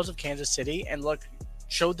the flaws of Kansas City, and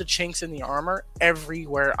showed the chinks in the armor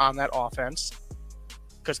everywhere on that offense.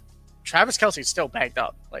 Because Travis Kelce is still bagged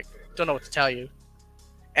up. Like, don't know what to tell you.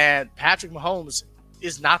 And Patrick Mahomes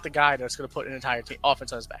is not the guy that's going to put an entire team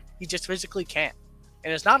offense on his back. He just physically can't.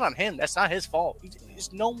 And it's not on him. That's not his fault.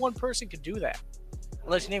 No one person could do that.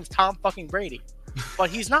 Unless your name's Tom fucking Brady. But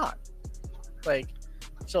he's not. Like,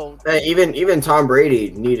 so... Even Tom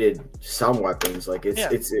Brady needed some weapons. Like,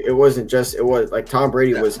 it wasn't just... It was, like, Tom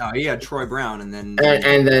Brady was... No, he had Troy Brown, and then...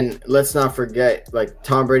 And then, let's not forget, like,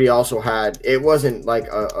 Tom Brady also had... It wasn't, like,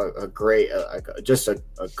 a great... just a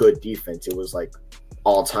good defense. It was, like...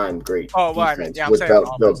 all-time great defense with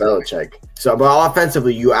Bill Belichick. So, but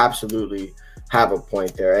offensively, you absolutely have a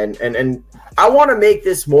point there. And I want to make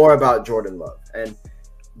this more about Jordan Love. And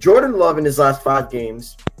Jordan Love in his last 5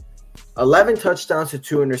 games, 11 touchdowns to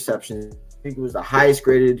 2 interceptions. I think he was the highest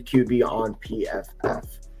graded QB on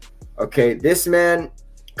PFF. Okay, this man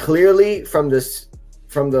clearly from the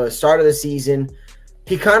start of the season,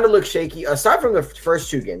 he kind of looked shaky. Aside from the first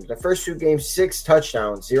 2 games, 6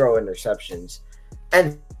 touchdowns, 0 interceptions.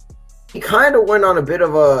 And he kind of went on a bit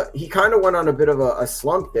of a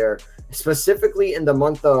slump there, specifically in the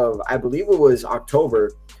month of, I believe it was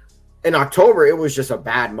October. In October, it was just a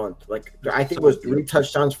bad month. Like, I think it was 3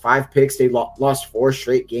 touchdowns, 5 picks. They lost 4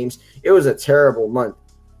 straight games. It was a terrible month.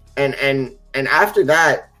 And after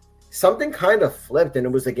that, something kind of flipped, and it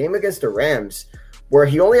was the game against the Rams where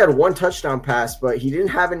he only had 1 touchdown pass, but he didn't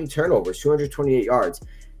have any turnovers, 228 yards.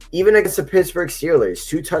 Even against the Pittsburgh Steelers,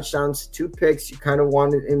 2 touchdowns, 2 picks. You kind of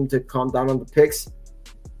wanted him to calm down on the picks.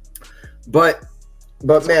 But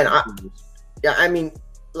man,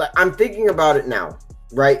 I'm thinking about it now.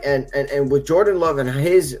 Right, and with Jordan Love and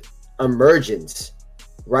his emergence,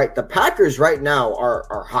 right, the Packers right now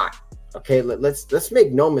are hot. Okay, let's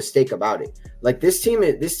make no mistake about it. Like, this team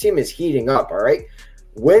is heating up. All right,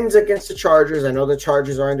 wins against the Chargers. I know the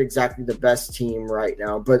Chargers aren't exactly the best team right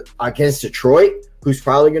now, but against Detroit, who's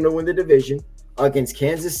probably going to win the division, against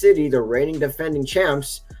Kansas City, the reigning defending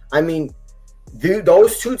champs. I mean,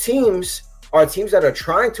 those 2 teams are teams that are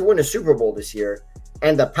trying to win a Super Bowl this year.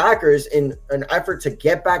 And the Packers, in an effort to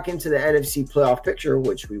get back into the NFC playoff picture,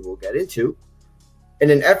 which we will get into, in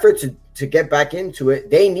an effort to get back into it,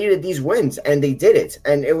 they needed these wins, and they did it.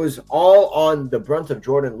 And it was all on the brunt of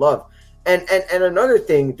Jordan Love. And another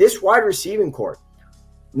thing, this wide receiving core,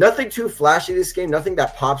 nothing too flashy this game, nothing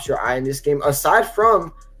that pops your eye in this game, aside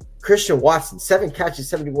from Christian Watson, 7 catches,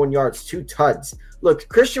 71 yards, 2 tuds. Look,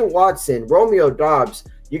 Christian Watson, Romeo Doubs,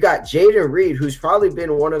 you got Jaden Reed, who's probably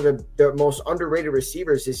been one of the most underrated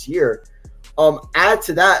receivers this year. Add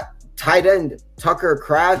to that, tight end Tucker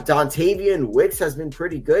Kraft, Dontavian Wicks has been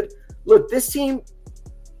pretty good. Look, this team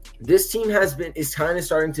is kind of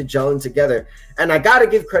starting to gel in together. And I got to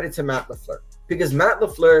give credit to Matt LaFleur, because Matt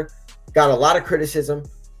LaFleur got a lot of criticism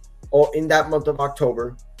in that month of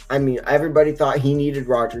October. I mean, everybody thought he needed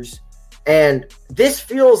Rodgers. And this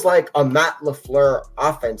feels like a Matt LaFleur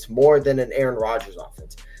offense more than an Aaron Rodgers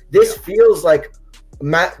offense. This feels like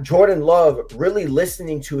Jordan Love really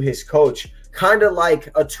listening to his coach, kind of like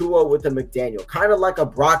a Tua with a McDaniel, kind of like a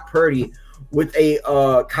Brock Purdy with a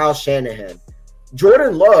Kyle Shanahan.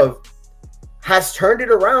 Jordan Love has turned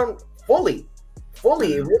it around fully.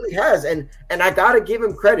 It really has. And I got to give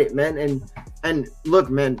him credit, man. And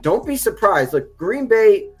look, man, don't be surprised. Look, Green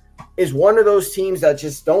Bay is one of those teams that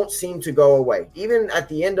just don't seem to go away. Even at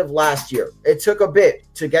the end of last year, it took a bit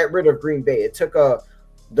to get rid of Green Bay. It took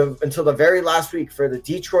until the very last week for the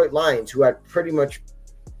Detroit Lions, who had pretty much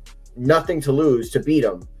nothing to lose, to beat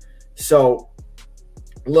them. So,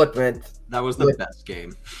 look, man. That was the best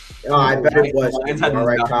game. Oh, I bet it was. Lions had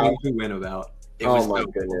nothing to win about. Oh, my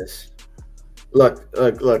goodness. Look.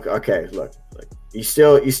 Okay, look. You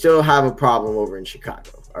still have a problem over in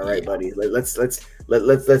Chicago. All right, buddy. Let's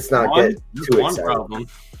not get too excited. Problem.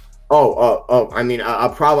 Oh! I mean, a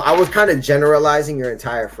problem. I was kind of generalizing your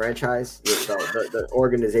entire franchise. The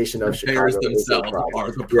organization of Chicago themselves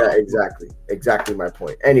are the problem. Yeah, exactly my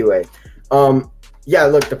point. Anyway, look,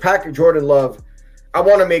 the Packer, Jordan Love. I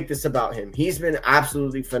want to make this about him. He's been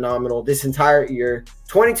absolutely phenomenal this entire year.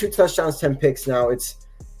 22 touchdowns, 10 picks. Now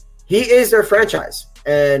he is their franchise,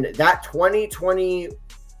 and that 2020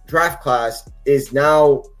 draft class is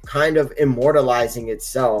now kind of immortalizing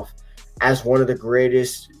itself as one of the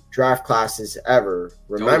greatest draft classes ever.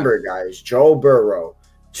 Remember, guys, Joe Burrow,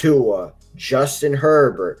 Tua, Justin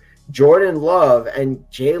Herbert, Jordan Love, and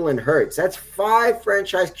Jalen Hurts. That's 5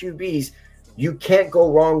 franchise QBs. You can't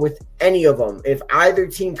go wrong with any of them. If either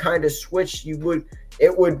team kind of switched,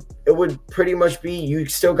 it would pretty much be you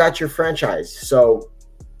still got your franchise. So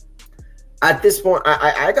at this point,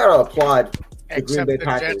 I gotta applaud the Green Bay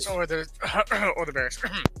Packers. Jets or the Bears.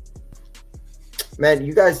 Man,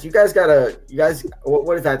 you guys,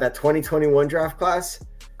 what is that? That 2021 draft class?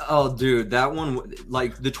 Oh, dude, that one,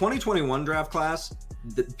 like the 2021 draft class.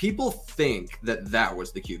 People think that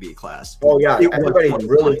was the QB class. Oh yeah, everybody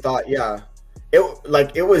really thought, yeah. It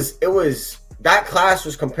was that class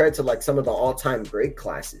was compared to like some of the all-time great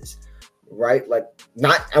classes, right?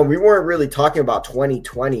 And we weren't really talking about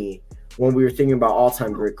 2020 when we were thinking about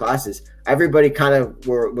all-time great classes. Everybody kind of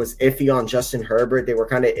was iffy on Justin Herbert. They were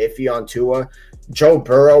kind of iffy on Tua. Joe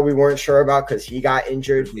Burrow, we weren't sure about because he got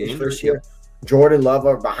injured his first year. Jordan Love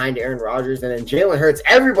are behind Aaron Rodgers, and then Jalen Hurts.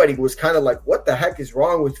 Everybody was kind of like, what the heck is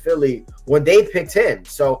wrong with Philly when they picked him?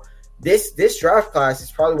 So this draft class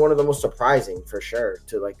is probably one of the most surprising for sure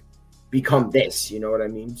to like become this, you know what I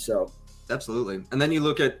mean? So absolutely. And then you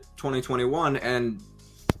look at 2021 and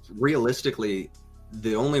realistically,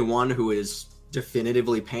 the only one who is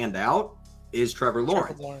definitively panned out is Trevor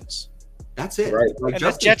Lawrence. That's it. Right. Like, and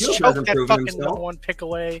the Jets choked that fucking number 1 pick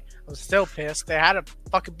away. I was still pissed. They had to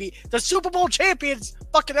fucking beat the Super Bowl champions,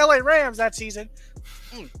 fucking LA Rams that season.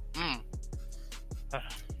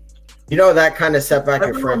 You know, that kind of set back your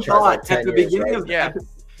Everyone franchise like thought 10 at the years, beginning right? of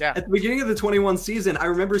Yeah. At the beginning of the 21 season, I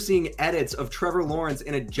remember seeing edits of Trevor Lawrence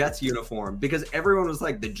in a Jets uniform because everyone was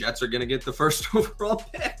like, the Jets are going to get the first overall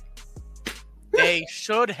pick. They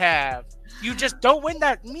should have. You just don't win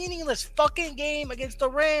that meaningless fucking game against the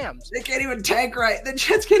Rams. They can't even tank right. The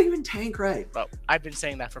Jets can't even tank right. Bro, I've been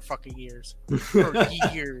saying that for fucking years. For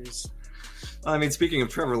years. I mean, speaking of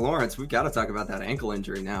Trevor Lawrence, we've got to talk about that ankle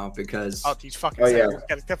injury now because These fucking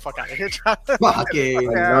Get the fuck out of here,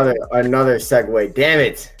 fucking another segue. Damn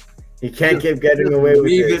it. You can't keep getting away with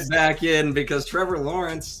leave this. it back in because Trevor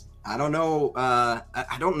Lawrence, I don't know. I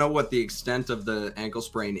don't know what the extent of the ankle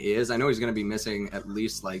sprain is. I know he's going to be missing at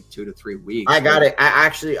least like 2 to 3 weeks. I got it. I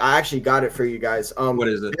actually got it for you guys. What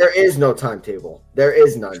is it? There is no timetable. There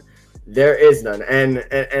is none.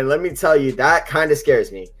 And let me tell you, that kind of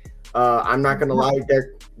scares me. I'm not gonna lie.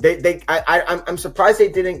 I'm surprised they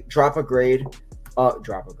didn't drop a grade.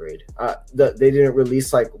 They didn't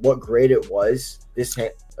release like what grade it was. This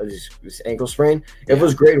ankle sprain. If it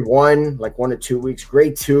was grade 1, like 1 to 2 weeks.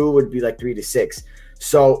 Grade 2 would be like 3 to 6.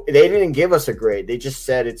 So they didn't give us a grade. They just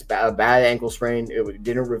said it's a bad ankle sprain. It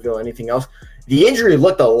didn't reveal anything else. The injury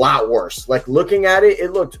looked a lot worse. Like looking at it,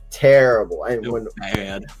 it looked terrible. And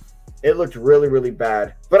bad. It looked really, really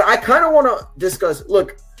bad. But I kind of want to discuss.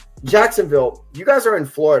 Look, Jacksonville, you guys are in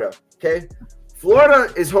Florida, okay?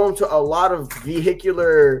 Florida is home to a lot of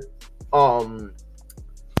vehicular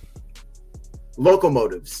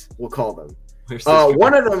locomotives, we'll call them.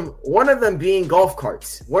 One of them being golf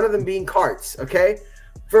carts, one of them being carts, okay?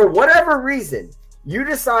 For whatever reason, you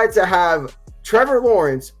decide to have Trevor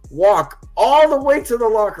Lawrence walk all the way to the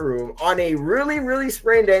locker room on a really, really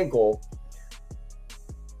sprained ankle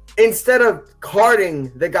instead of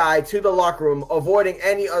carting the guy to the locker room, avoiding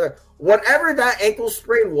any other. Whatever that ankle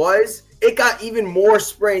sprain was, it got even more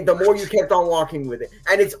sprained the more you kept on walking with it.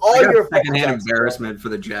 And it's all your secondhand embarrassment for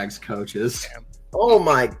the Jags coaches. Oh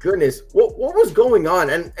my goodness. What was going on?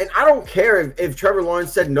 And I don't care if Trevor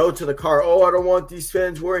Lawrence said no to the car. Oh, I don't want these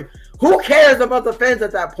fans worrying. Who cares about the fans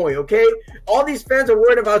at that point, okay? All these fans are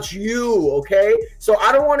worried about you, okay? So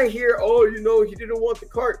I don't want to hear, he didn't want the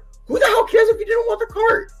cart. Who the hell cares if he didn't want the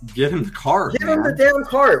cart? Get him the cart. Give him the damn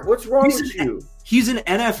cart. What's wrong with you? He's an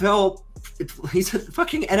NFL. He's a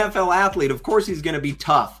fucking NFL athlete. Of course he's going to be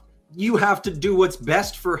tough. You have to do what's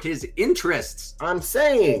best for his interests. I'm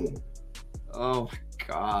saying. Oh, my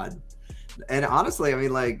God. And honestly, I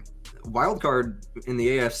mean, like, wild card in the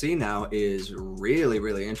AFC now is really,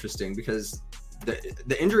 really interesting because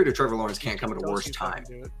the injury to Trevor Lawrence can't come at a worse time.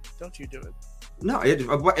 Don't you do it. No,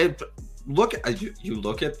 look at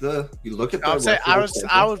the.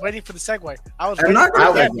 I was waiting for the segue.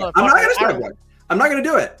 I'm not going to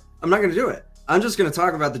do it. I'm just going to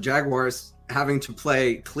talk about the Jaguars having to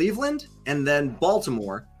play Cleveland and then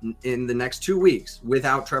Baltimore in the next 2 weeks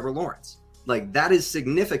without Trevor Lawrence. Like, that is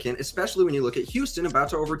significant, especially when you look at Houston about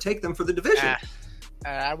to overtake them for the division.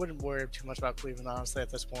 I wouldn't worry too much about Cleveland, honestly, at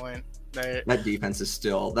this point. That defense is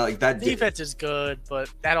still defense is good, but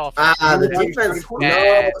that offense. The defense.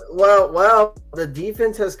 Well, the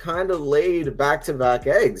defense has kind of laid back-to-back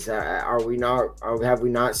eggs. Have we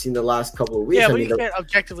not seen the last couple of weeks? Yeah, but you can't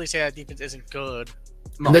objectively say that defense isn't good.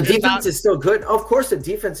 The defense is still good. Of course, the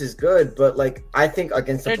defense is good, but like I think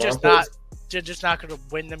against the Broncos, they're just not going to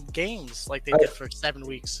win them games like they did for 7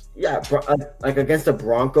 weeks. Yeah, like against the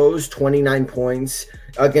Broncos, 29 points.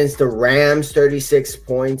 Against the Rams, 36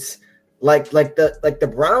 points. Like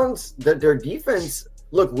the Browns, their defense.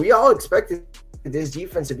 Look, we all expected this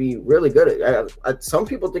defense to be really good. Some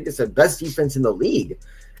people think it's the best defense in the league,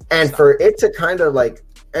 and for it to kind of look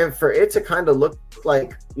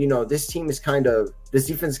like this defense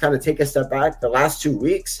is kind of take a step back the last 2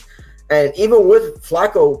 weeks. And even with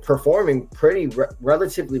Flacco performing pretty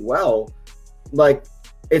relatively well, like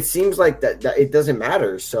it seems like that it doesn't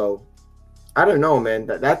matter. So I don't know, man.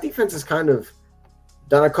 That defense has kind of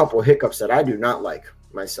done a couple hiccups that I do not like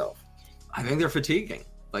myself. I think they're fatiguing.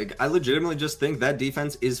 Like, I legitimately just think that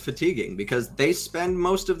defense is fatiguing because they spend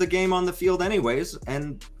most of the game on the field anyways,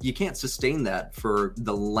 and you can't sustain that for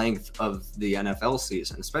the length of the NFL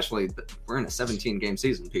season, especially we're in a 17-game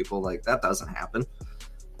season, people. Like, that doesn't happen.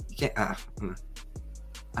 You can't. I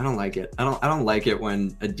don't like it. I don't like it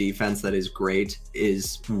when a defense that is great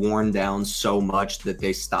is worn down so much that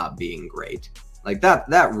they stop being great. Like,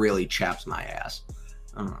 that really chaps my ass.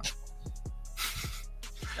 I don't know.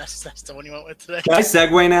 That's the one you went with today. Can I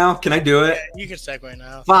segue now? Can I do it? Yeah, you can segue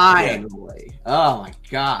now. Finally. Oh my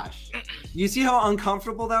gosh. You see how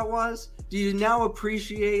uncomfortable that was? Do you now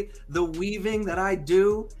appreciate the weaving that I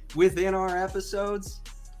do within our episodes?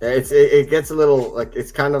 It gets a little like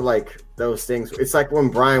it's kind of like those things. It's like when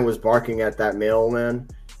Brian was barking at that mailman,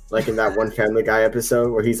 like in that one Family Guy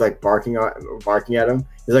episode where he's like barking at him.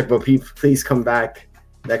 He's like, "But please come back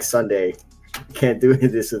next Sunday. Can't do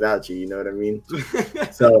this without you." You know what I mean?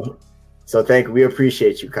 So we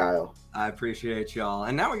appreciate you, Kyle. I appreciate y'all.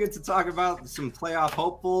 And now we get to talk about some playoff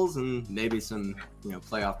hopefuls and maybe some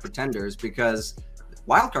playoff pretenders, because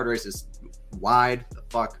wildcard race is wide the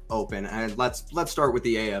fuck open. And let's start with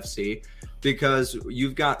the AFC, because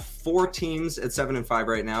you've got 4 teams at 7-5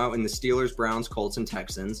 right now in the Steelers, Browns, Colts, and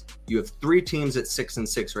Texans. You have 3 teams at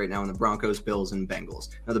 6-6 right now in the Broncos, Bills, and Bengals.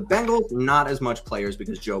 Now the Bengals, not as much players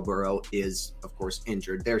because Joe Burrow is of course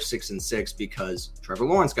injured. They're 6-6 because Trevor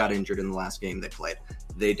Lawrence got injured in the last game they played.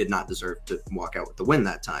 They did not deserve to walk out with the win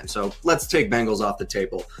that time. So let's take Bengals off the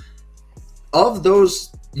table. Of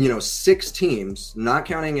those 6 teams, not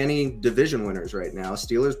counting any division winners right now,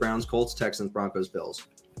 Steelers, Browns, Colts, Texans, Broncos, Bills,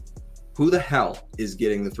 who the hell is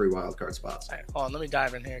getting the 3 wildcard spots? All right, hold on, let me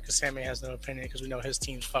dive in here because Sammy has no opinion because we know his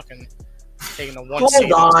team's fucking taking the 1 Hold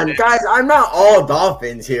seed. on, guys. I'm not all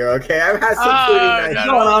Dolphins here, okay? I've had some pretty nice.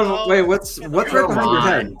 No. Wait, what's right behind your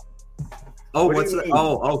head?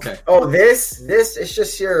 Oh, okay. Oh, this is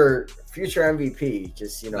just your future MVP.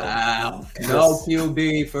 Just Wow. No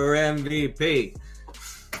QB for MVP.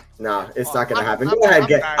 Nah, it's not gonna happen. Go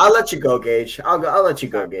ahead, I'll let you go, Gage. I'll let you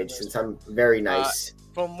go, Gage, since I'm very nice.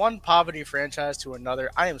 From one poverty franchise to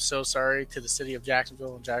another, I am so sorry to the city of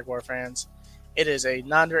Jacksonville and Jaguar fans. It is a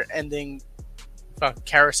non-ending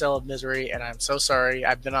carousel of misery, and I'm so sorry.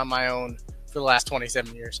 I've been on my own for the last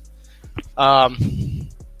 27 years.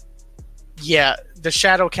 Yeah, the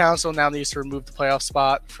Shadow Council now needs to remove the playoff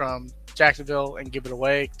spot from Jacksonville and give it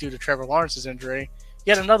away due to Trevor Lawrence's injury.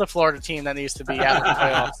 Yet another Florida team that needs to be out of the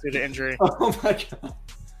playoffs due to injury. Oh my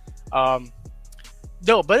god.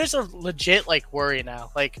 No, but it's a legit worry now.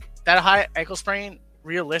 That high ankle sprain,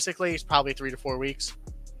 realistically, is probably 3 to 4 weeks.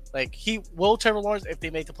 Trevor Lawrence, if they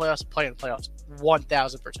make the playoffs, play in the playoffs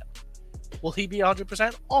 1,000%. Will he be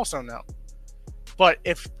 100%? Also no. But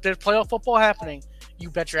if there's playoff football happening, you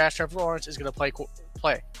bet your ass Trevor Lawrence is going to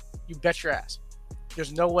play. You bet your ass.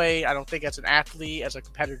 There's no way, I don't think, as an athlete, as a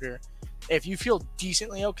competitor, if you feel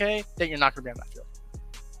decently okay, then you're not going to be on that field.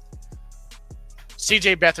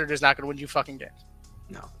 CJ Beathard is not going to win you fucking games.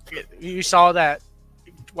 No. You saw that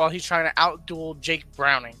while he's trying to outduel Jake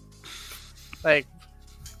Browning. It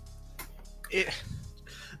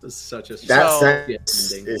was such a that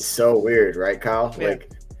sentence is so weird, right, Kyle? Yeah.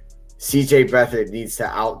 CJ Beathard needs to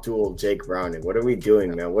outduel Jake Browning. What are we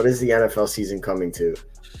doing, man? What is the NFL season coming to?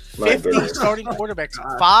 50 starting quarterbacks,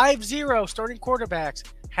 5-0 starting quarterbacks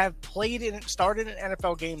have played and started an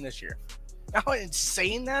NFL game this year. How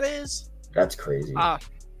insane that is! That's crazy.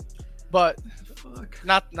 But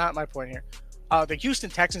not my point here. The Houston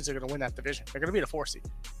Texans are going to win that division. They're going to be the 4 seed.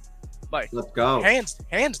 Let's go.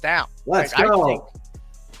 Hands down. Let's go.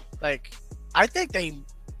 I think they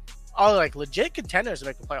are legit contenders to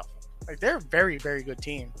make the playoff. They're a very, very good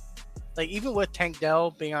team. Even with Tank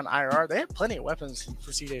Dell being on IR, they have plenty of weapons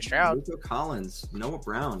for CJ Stroud. Nico Collins, Noah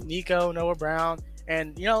Brown.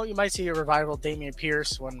 And, you might see a revival of Dameon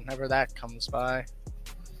Pierce whenever that comes by.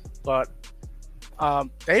 But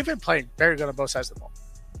they've been playing very good on both sides of the ball.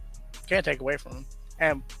 Can't take away from them.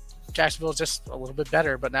 And Jacksonville's just a little bit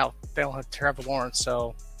better, but now they don't have Trevor Lawrence,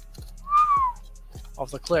 so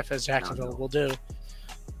off the cliff, as Jacksonville will do.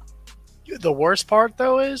 The worst part,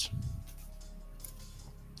 though, is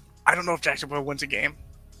I don't know if Jacksonville wins a game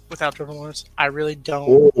without Trevor Lawrence. I really don't.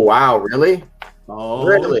 Oh, wow, really? Oh,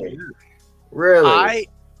 really? Really?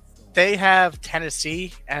 They have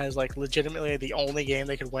Tennessee as legitimately the only game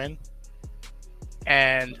they could win,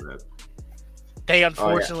 and they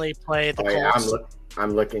unfortunately play the Colts.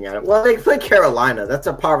 I'm looking at it. Well, they play Carolina. That's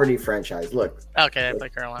a poverty franchise. Look. Okay, they play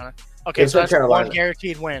Carolina. Okay, so that's Carolina. One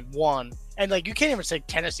guaranteed win. One. And you can't even say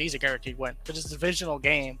Tennessee's a guaranteed win because it's a divisional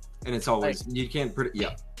game. And it's always you can't predict.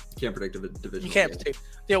 Yeah, you can't predict a divisional. You can't predict.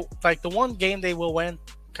 The one game they will win,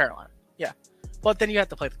 Carolina. Yeah, but then you have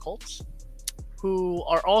to play the Colts, who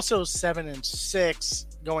are also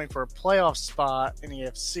 7-6, going for a playoff spot in the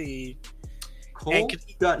AFC. Colts?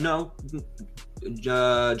 No.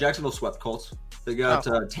 Jacksonville swept Colts. They got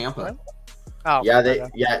Tampa. Right? Oh,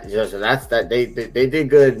 so that's that. They did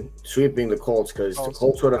good sweeping the Colts because the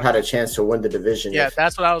Colts would have had a chance to win the division. Yeah,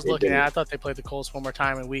 that's what I was looking at. I thought they played the Colts one more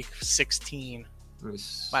time in Week 16.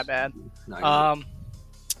 My bad.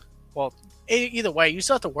 Well, either way, you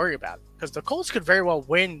still have to worry about it because the Colts could very well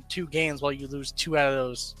win 2 games while you lose 2 out of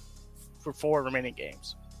those for 4 remaining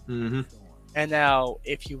games. Mm-hmm. And now,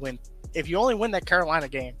 if you only win that Carolina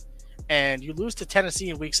game, and you lose to Tennessee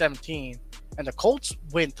in Week 17, and the Colts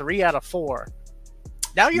win 3 out of 4.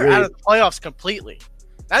 Now you're out of the playoffs completely.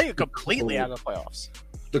 Now you're completely out of the playoffs.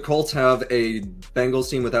 The Colts have a Bengals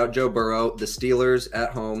team without Joe Burrow, the Steelers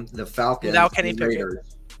at home, the Falcons, without Kenny the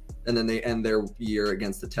Raiders, and then they end their year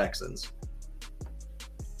against the Texans.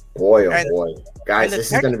 Boy, guys,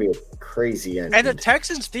 this is going to be a crazy end. And the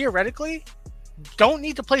Texans theoretically don't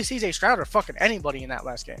need to play CJ Stroud or fucking anybody in that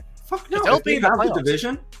last game. Fuck no, they'll be in the playoffs.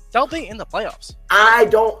 Division. They'll be in the playoffs.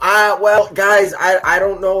 Guys, I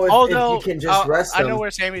don't know if you can just rest them. I know where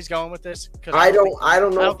Sammy's going with this. I don't know. I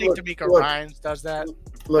don't think D'Amico Ryans does that.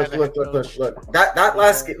 Look. That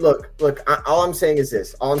last look. All I'm saying is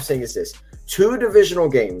this. 2 divisional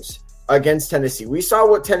games against Tennessee. We saw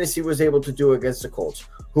what Tennessee was able to do against the Colts,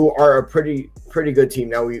 who are a pretty good team.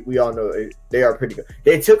 Now we all know they are pretty good.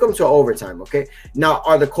 They took them to overtime. Okay. Now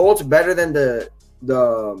are the Colts better than the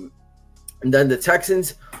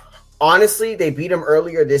Texans? Honestly, they beat them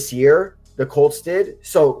earlier this year. The Colts did.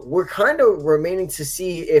 So we're kind of remaining to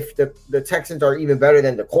see if the Texans are even better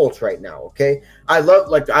than the Colts right now. Okay. I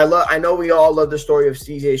know we all love the story of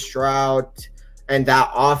CJ Stroud and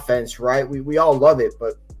that offense, right? We all love it,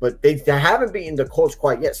 but they haven't beaten the Colts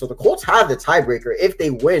quite yet. So the Colts have the tiebreaker if they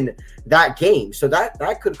win that game. So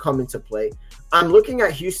that could come into play. I'm looking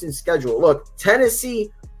at Houston's schedule. Look, Tennessee,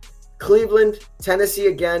 Cleveland, Tennessee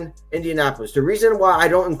again, Indianapolis. The reason why I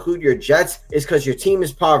don't include your Jets is because your team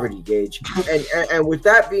is poverty, Gage. And with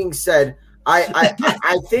that being said, I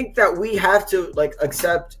think that we have to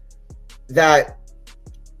accept that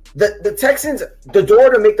the Texans, the door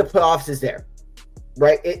to make the playoffs is there,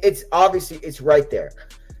 right? It's obviously it's right there.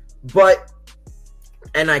 But,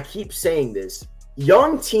 and I keep saying this,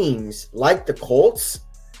 young teams like the Colts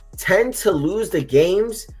tend to lose the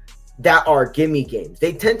games that are gimme games.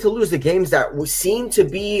 They tend to lose the games that seem to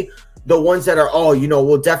be the ones that are,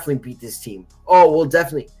 we'll definitely beat this team.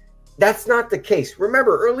 That's not the case.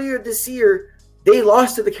 Remember, earlier this year, they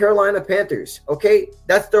lost to the Carolina Panthers, okay?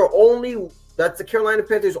 That's the Carolina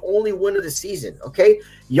Panthers' only win of the season, okay?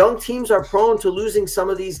 Young teams are prone to losing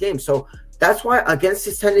some of these games. So that's why against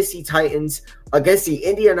the Tennessee Titans, against the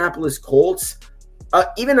Indianapolis Colts,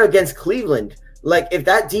 even against Cleveland, if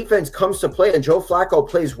that defense comes to play and Joe Flacco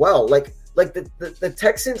plays well, the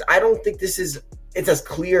Texans, I don't think it's as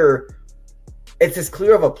clear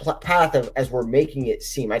of a path as we're making it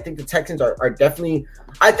seem. I think the Texans are definitely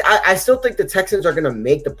I still think the Texans are going to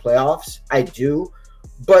make the playoffs. I do.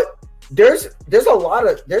 But there's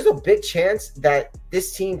a big chance that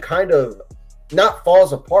this team kind of not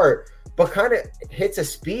falls apart, but kind of hits a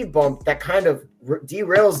speed bump that kind of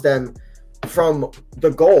derails them from the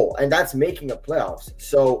goal, and that's making a playoffs.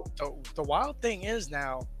 So the wild thing is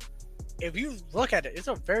now, if you look at it, it's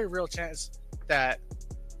a very real chance that,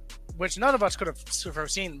 which none of us could have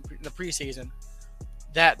foreseen in the preseason,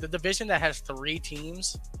 that the division that has 3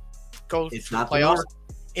 teams go to the playoffs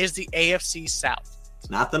is the AFC South. It's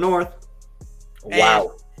not the North.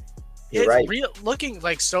 Wow. You're right. Looking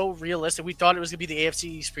so realistic. We thought it was going to be the AFC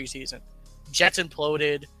East preseason. Jets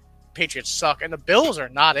imploded. Patriots suck. And the Bills are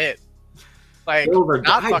not it.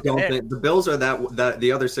 The Bills are that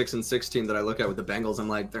the other 6-6 team that I look at with the Bengals. I'm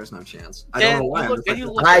like, there's no chance. I don't know why.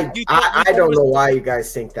 I don't know why you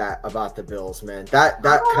guys think that about the Bills, man. That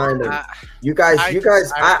kind of you guys.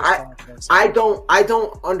 I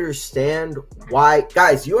don't understand why,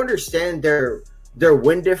 guys. You understand their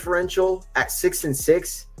win differential at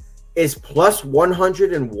 6-6 is plus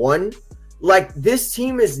 101. This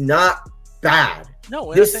team is not bad.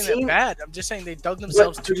 No, I'm not saying they're bad. I'm just saying they dug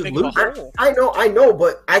themselves too big of a hole. I know,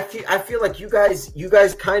 but I feel like you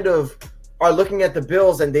guys kind of are looking at the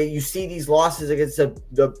Bills and you see these losses against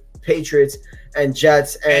the Patriots and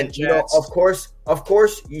Jets, and of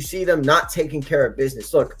course you see them not taking care of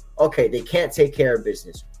business. Look, okay, they can't take care of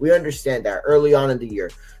business. We understand that early on in the year.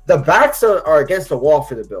 The backs are against the wall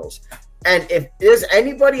for the Bills, and if there's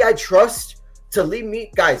anybody I trust to lead me,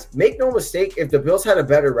 guys, make no mistake, if the Bills had a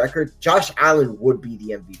better record, Josh Allen would be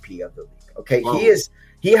the MVP of the league. Okay. Wow.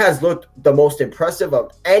 He has looked the most impressive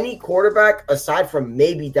of any quarterback aside from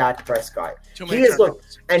maybe Dak Prescott. He has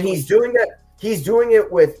looked, and he's doing it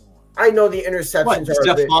with, I know the interceptions are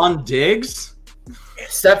Stephon Diggs?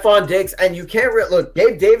 Stephon Diggs, and you can't look,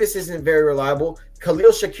 Gabe Davis isn't very reliable.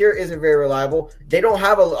 Khalil Shakir isn't very reliable. They don't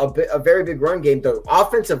have a very big run game. The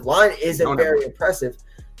offensive line isn't very impressive.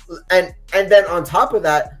 And then on top of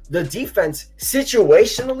that, the defense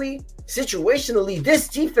situationally, this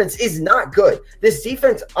defense is not good. This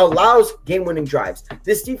defense allows game-winning drives.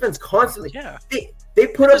 This defense constantly, They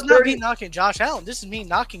put This up is not 30. me knocking Josh Allen. This is me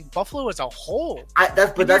knocking Buffalo as a whole.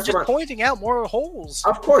 That's just pointing out more holes.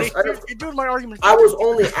 Of course, you're doing my argument. I was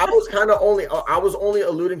only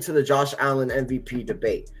alluding to the Josh Allen MVP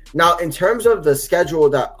debate. Now, in terms of the schedule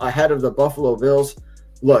that ahead of the Buffalo Bills,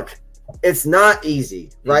 look, it's not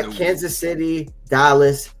easy, right? Kansas City,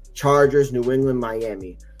 Dallas, Chargers, New England,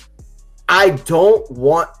 Miami. I don't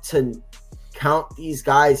want to count these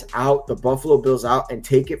guys out, the Buffalo Bills out, and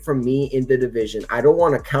take it from me in the division. I don't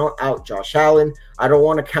want to count out Josh Allen. I don't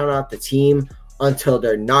want to count out the team until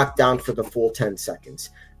they're knocked down for the full 10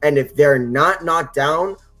 seconds. And if they're not knocked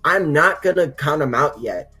down, I'm not going to count them out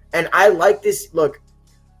yet. And I like this. Look,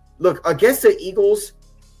 against the Eagles,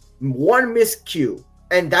 one miscue,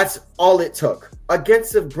 and that's all it took.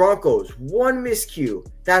 Against the Broncos, one miscue.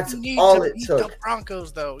 That's all it took. The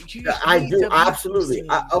Broncos, though. I do, absolutely.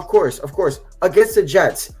 Of course. Against the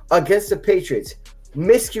Jets, against the Patriots,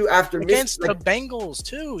 miscue after miscue. Against the Bengals,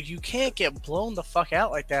 too. You can't get blown the fuck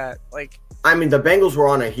out like that. I mean, the Bengals were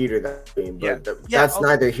on a heater that game, but that's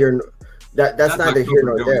neither here. That's neither here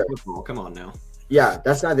nor there. Football. Come on now. Yeah,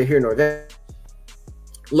 that's neither here nor there.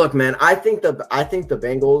 Look, man, I think the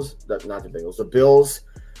Bills.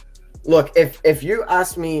 Look, if you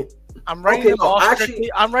ask me, I'm writing them off.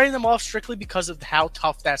 I'm writing them off strictly because of how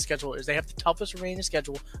tough that schedule is. They have the toughest remaining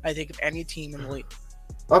schedule, I think, of any team in the league.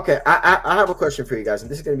 Okay, I have a question for you guys, and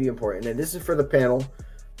this is going to be important, and this is for the panel.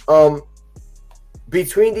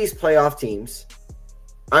 Between these playoff teams,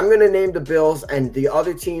 I'm going to name the Bills, and the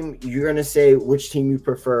other team, you're going to say which team you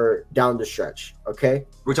prefer down the stretch, okay?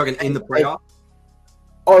 We're talking in the playoff?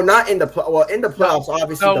 Oh, not in the in the playoffs.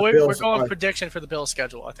 Obviously, no, the Bills. We're going prediction for the Bills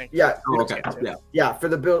schedule. I think. Yeah. Oh, okay. Yeah. For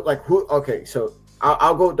the Bills, who? Okay, so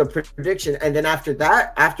I'll go with the prediction, and then after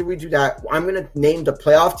we do that, I'm gonna name the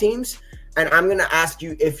playoff teams, and I'm gonna ask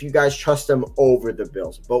you if you guys trust them over the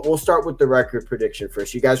Bills. But we'll start with the record prediction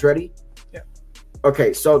first. You guys ready? Yeah.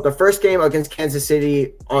 Okay, so the first game against Kansas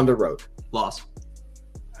City on the road. Loss.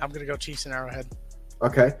 I'm gonna go Chiefs and Arrowhead.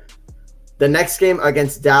 Okay. The next game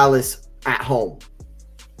against Dallas at home.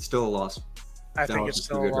 Still a loss. I think it's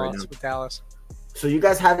still a loss with Dallas. So you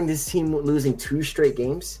guys having this team losing 2 straight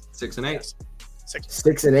games? 6-8. Yes.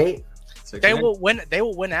 6 and 8. They will win. They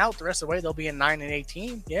will win out the rest of the way. They'll be in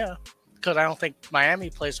 9-18. Yeah, because I don't think Miami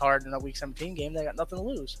plays hard in a Week 17 game. They got nothing to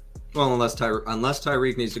lose. Well, unless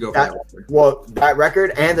Tyreek needs to go for that record. Well, that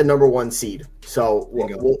record and the number 1 seed. So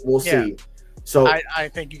we'll see. So I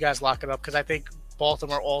think you guys lock it up because I think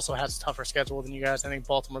Baltimore also has a tougher schedule than you guys. I think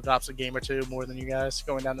Baltimore drops a game or two more than you guys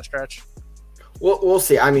going down the stretch. We'll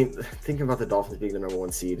see. I mean, thinking about the Dolphins being the number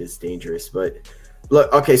 1 seed is dangerous. But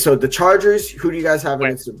look, okay, so the Chargers, who do you guys have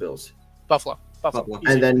against the Bills? Buffalo.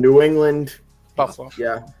 And then New England. Buffalo.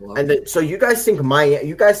 Yeah. And then so you guys think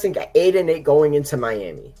 8-8 going into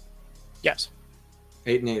Miami? Yes.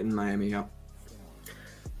 8-8 in Miami, yeah.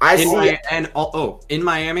 In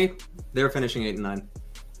Miami, they're finishing 8-9.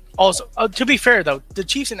 Also, to be fair, though, the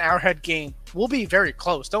Chiefs and Arrowhead game will be very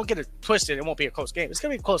close. Don't get it twisted. It won't be a close game. It's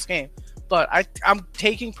going to be a close game. But I'm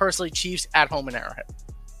taking, personally, Chiefs at home in Arrowhead.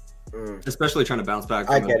 Especially trying to bounce back.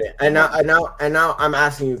 I get it. And now I'm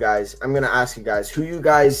asking you guys. I'm going to ask you guys, who you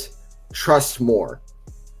guys trust more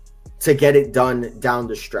to get it done down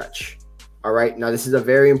the stretch? All right? Now, this is a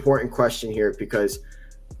very important question here because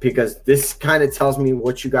this kind of tells me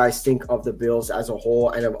what you guys think of the Bills as a whole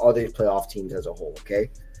and of other playoff teams as a whole, okay?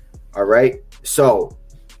 All right. So,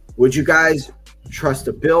 would you guys trust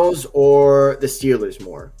the Bills or the Steelers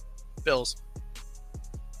more? Bills.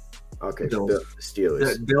 Okay, Bills.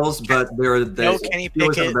 Steelers. Bills, but they're no Kenny Steelers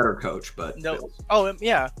Pickett. have a better coach, but no. Bills. Oh,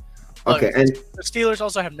 yeah. But okay, and the Steelers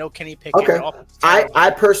also have no Kenny Pickett. Okay, I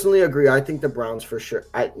personally agree. I think the Browns for sure.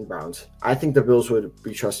 I think the Bills would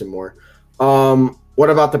be trusted more. What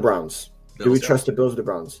about the Browns? Bills, do we trust the Bills or the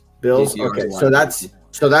Browns? Bills. Okay, so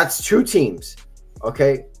that's 2 teams.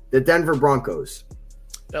 Okay. The Denver Broncos.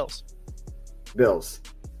 Bills.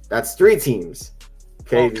 That's 3 teams.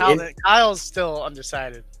 Okay. Kyle's still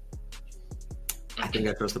undecided. I think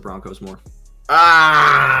I trust the Broncos more.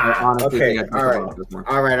 Okay.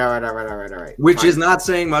 All right. Which is not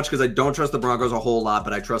saying much because I don't trust the Broncos a whole lot,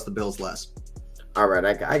 but I trust the Bills less. All right.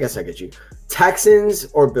 I guess I get you. Texans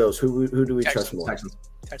or Bills? Who do we trust more?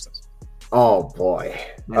 Texans. Oh boy.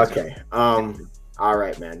 Okay. All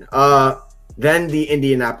right, man. Then the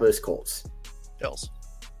Indianapolis Colts. Bills.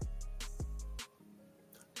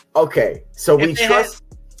 Okay, so we trust.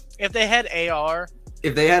 If they had AR.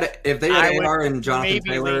 If they had AR and Jonathan maybe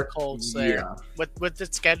Taylor, lean Colts there. Yeah. With the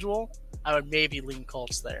schedule, I would maybe lean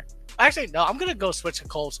Colts there. Actually, no. I'm gonna go switch to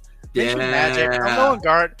Colts. Makes me magic. I'm going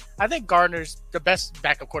guard. I think Gardner's the best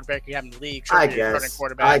backup quarterback you have in the league. I guess.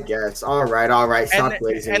 All right. Stop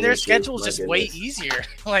blazing. And their schedule is just way easier.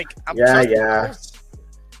 Yeah.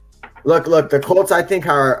 Look. The Colts, I think,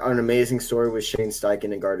 are an amazing story with Shane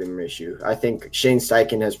Steichen and Gardner Minshew. I think Shane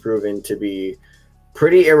Steichen has proven to be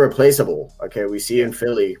pretty irreplaceable. Okay, we see in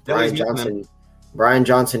Philly, Brian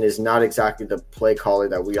Johnson is not exactly the play caller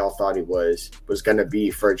that we all thought he was going to be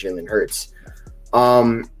for Jalen Hurts.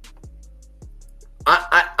 I'm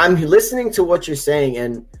listening to what you're saying,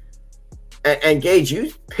 and Gage,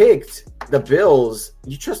 you picked the Bills.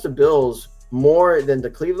 You trust the Bills more than the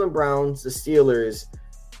Cleveland Browns, the Steelers,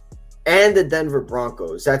 and the Denver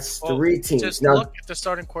Broncos. That's three teams. Just look at the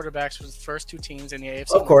starting quarterbacks for the first two teams in the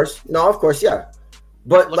AFC. Of course, yeah.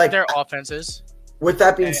 But look at their offenses. With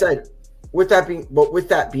that being said, you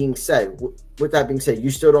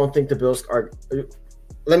still don't think the Bills are.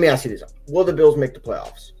 Let me ask you this: will the Bills make the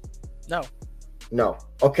playoffs? No.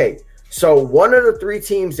 Okay. So one of the three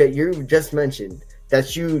teams that you just mentioned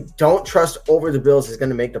that you don't trust over the Bills is going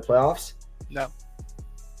to make the playoffs? No.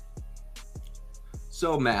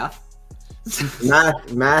 So math is not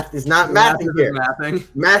mathing here.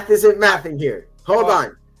 Math isn't mathing here. Hold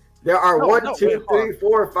on. There are 1, 2, 3,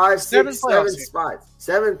 4, 5, 6, 7 spots.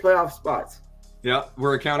 7 playoff spots. Yeah,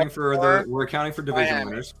 we're accounting for division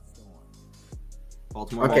winners.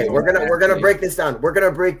 Baltimore. Okay, we're gonna break this down.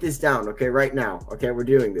 Okay, right now. Okay, we're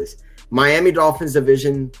doing this. Miami Dolphins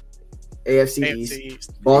division, AFC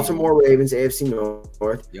East. Baltimore Ravens, AFC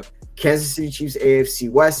North. Yep. Kansas City Chiefs, AFC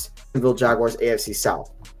West. Jacksonville Jaguars, AFC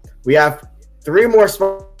South. We have 3 more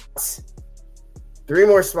spots.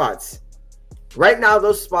 Right now,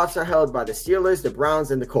 those spots are held by the Steelers, the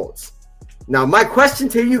Browns, and the Colts. Now, my question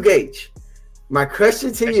to you, Gage.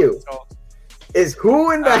 Is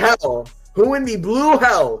who in the blue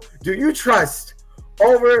hell do you trust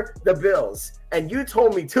over the Bills? And you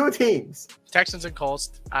told me 2 teams. Texans and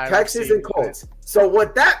Colts. So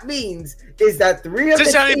what that means is that 3 of the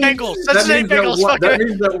Cincinnati Bengals. That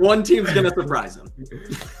means that one team's going to surprise them.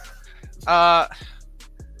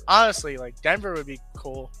 Honestly, Denver would be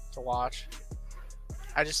cool to watch.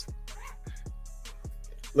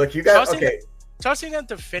 Look, you guys. Trusting them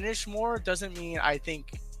to finish more doesn't mean I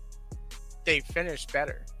think they finish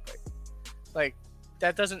better.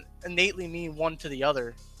 That doesn't innately mean one to the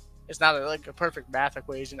other. It's not a perfect math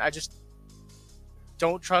equation. I just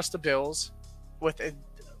don't trust the Bills with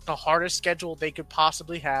the hardest schedule they could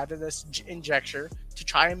possibly have in this injecture to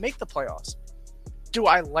try and make the playoffs. Do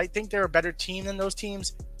I think they're a better team than those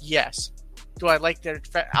teams? Yes. Do I like their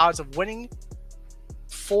odds of winning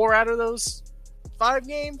 4 out of those 5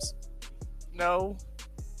 games? No.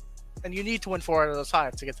 And you need to win 4 out of those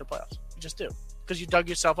 5 to get to the playoffs. You just do. Because you dug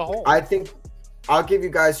yourself a hole. I think I'll give you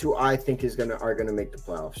guys who I think are gonna make the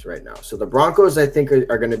playoffs right now. So the Broncos, I think,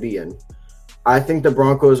 are gonna be in. I think the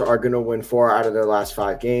Broncos are gonna win 4 out of their last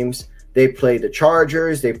 5 games. They played the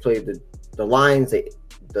Chargers, they played the Lions,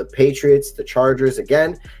 the Patriots, the Chargers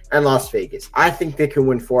again, and Las Vegas. I think they can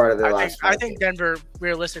win 4 out of their last 5 I think games. Denver,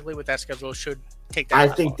 realistically, with that schedule, should take that. I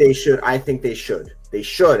think they should. They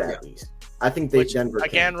should at least. I think Denver can.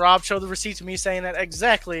 Again, Rob showed the receipt to me saying that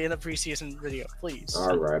exactly in a preseason video. Please.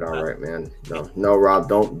 All right, man. No, Rob,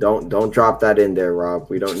 don't drop that in there, Rob.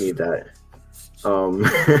 We don't need that.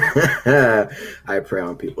 I pray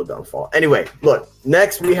on people don't fall. Anyway, look.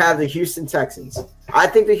 Next, we have the Houston Texans. I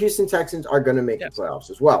think the Houston Texans are going to make the playoffs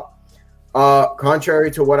as well. Contrary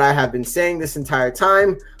to what I have been saying this entire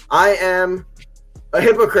time, I am a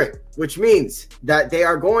hypocrite, which means that they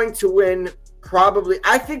are going to win. Probably,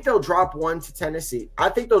 I think they'll drop 1 to Tennessee. I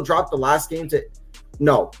think they'll drop the last game to.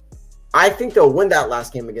 No, I think they'll win that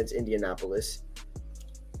last game against Indianapolis.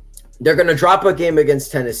 They're going to drop a game against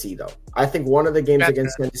Tennessee, though. I think one of the games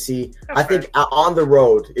against Tennessee. I think on the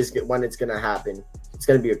road is when it's going to happen. It's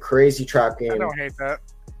going to be a crazy trap game. I don't hate that.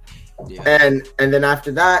 Yeah. And then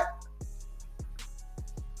after that,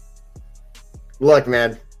 look,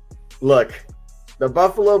 man, the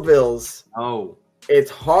Buffalo Bills. Oh.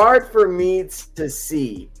 It's hard for me to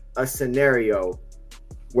see a scenario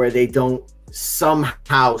where they don't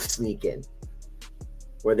somehow sneak in.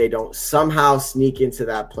 Where they don't somehow sneak into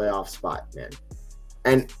that playoff spot, man.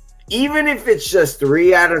 And even if it's just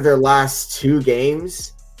 3 out of their last 2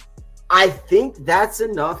 games, I think that's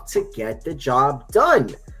enough to get the job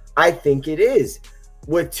done. I think it is.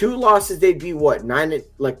 With 2 losses, they'd be what?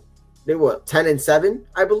 10-7,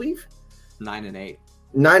 I believe? 9-8.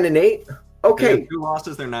 9-8? Okay. 2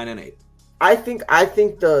 losses, they're 9-8. I think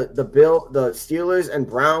the Steelers and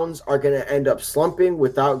Browns are going to end up slumping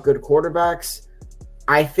without good quarterbacks.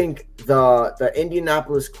 I think the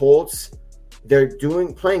Indianapolis Colts They're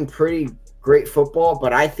playing pretty great football,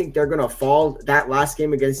 but I think they're going to fall. That last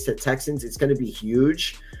game against the Texans, it's going to be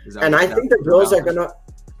huge. And I think the Bills are going to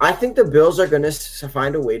 – I think the Bills are going to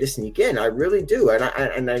find a way to sneak in. I really do.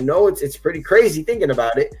 And I know it's pretty crazy thinking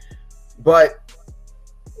about it, but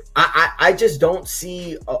I just don't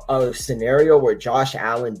see a scenario where Josh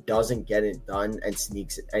Allen doesn't get it done and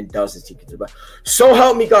sneaks it and doesn't sneak into the play. So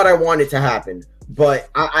help me God, I want it to happen. But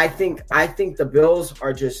I think the Bills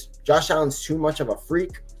are just – Josh Allen's too much of a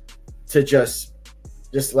freak to just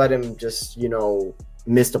let him just,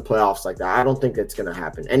 miss the playoffs like that. I don't think it's going to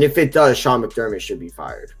happen. And if it does, Sean McDermott should be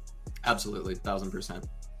fired. Absolutely, 1,000%.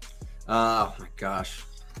 Oh, my gosh.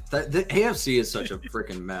 The AFC is such a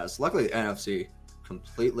freaking mess. Luckily, the NFC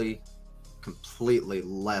completely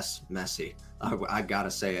less messy. I got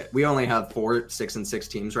to say it. We only have 4 6-6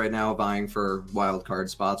 teams right now vying for wild card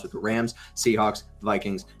spots with the Rams, Seahawks,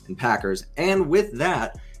 Vikings, and Packers. And with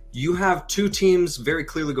that, you have 2 teams very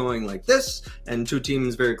clearly going like this and 2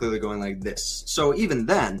 teams very clearly going like this. So even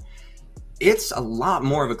then, it's a lot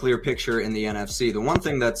more of a clear picture in the NFC. The one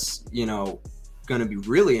thing that's, going to be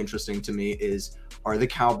really interesting to me is, are the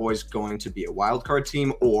Cowboys going to be a wild card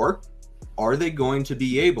team, or are they going to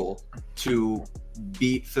be able to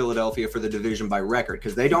beat Philadelphia for the division by record?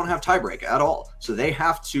 Because they don't have tiebreak at all. So they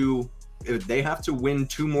have to win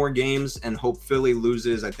 2 more games and hope Philly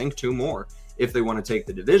loses, I think, 2 more if they want to take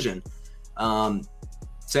the division.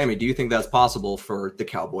 Sammy, do you think that's possible for the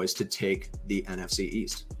Cowboys to take the NFC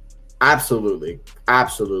East? Absolutely.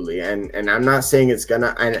 And I'm not saying it's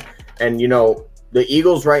gonna. And the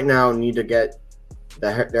Eagles right now need to get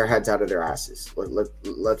their heads out of their asses.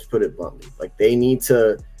 Let's put it bluntly. Like they need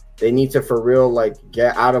to for real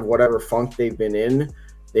get out of whatever funk they've been in.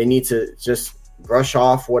 They need to just brush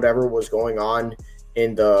off whatever was going on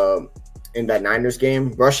in that Niners game.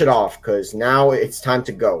 Brush it off, because now it's time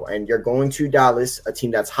to go. And you're going to Dallas, a team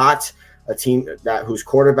that's hot, a team whose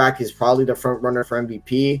quarterback is probably the front runner for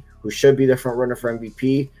MVP, who should be the front runner for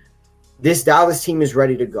MVP. This Dallas team is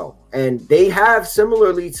ready to go. And they have,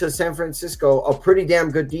 similarly to San Francisco, a pretty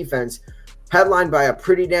damn good defense, headlined by a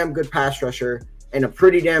pretty damn good pass rusher and a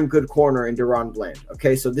pretty damn good corner in Deron Bland.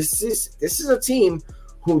 Okay, so this is a team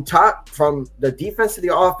who, top from the defense to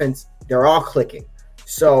the offense, they're all clicking.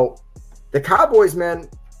 So the Cowboys, man,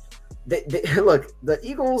 they look, the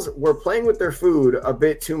Eagles were playing with their food a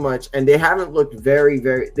bit too much, and they haven't looked very,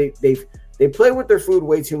 they play with their food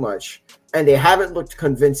way too much, and they haven't looked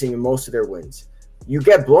convincing in most of their wins. You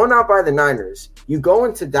get blown out by the Niners, you go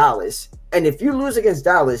into Dallas, and if you lose against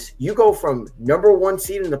Dallas, you go from number 1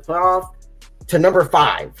 seed in the playoff to number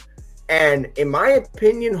 5. And in my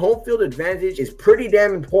opinion, home field advantage is pretty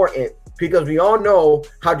damn important, because we all know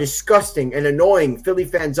how disgusting and annoying Philly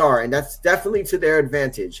fans are, and that's definitely to their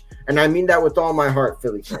advantage. And I mean that with all my heart,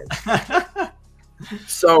 Philly fans.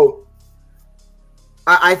 So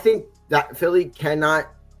I think that Philly cannot,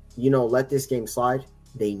 let this game slide.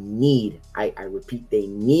 They need, I repeat, they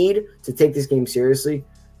need to take this game seriously.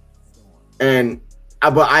 And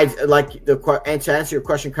but I like and to answer your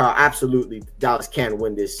question, Kyle, absolutely, Dallas can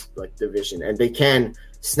win this division, and they can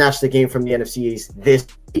snatch the game from the NFC East this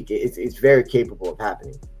week. It's very capable of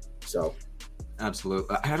happening. So,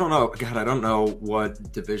 absolutely. I don't know. God, I don't know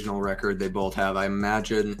what divisional record they both have. I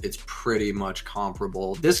imagine it's pretty much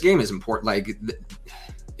comparable. This game is important.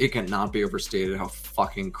 It cannot be overstated how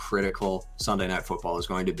fucking critical Sunday Night Football is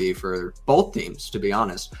going to be for both teams, to be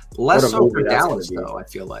honest. Less so for Dallas, though, I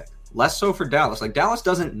feel like. Less so for Dallas. Dallas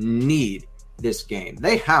doesn't need this game.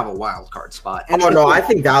 They have a wild card spot. And no, I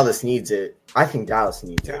think Dallas needs it. I don't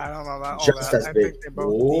know about just that. as big. I think they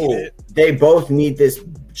both need it. They both need this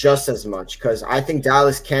just as much, because I think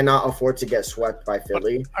Dallas cannot afford to get swept by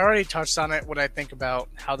Philly. I already touched on it when I think about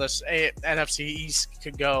how this NFC East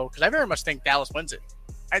could go, because I very much think Dallas wins it.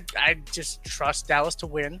 I just trust Dallas to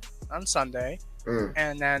win on Sunday,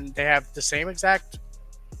 and then they have the same exact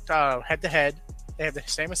head-to-head. They have the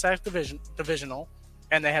same exact divisional,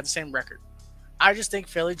 and they have the same record. I just think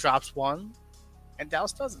Philly drops one, and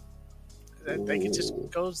Dallas doesn't. I think it just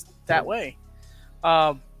goes that way.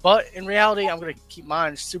 But in reality, I'm going to keep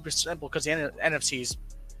mine super simple, because the NFC is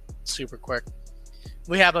super quick.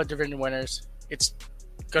 We have a division winners. It's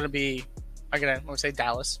going to be, I'm going to say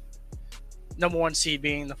Dallas. Number 1 seed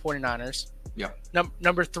being the 49ers. Yep.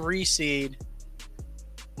 Number 3 seed,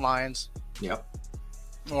 Lions. Yep.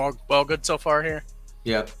 Well, good so far here.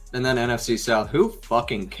 Yep. And then NFC South. Who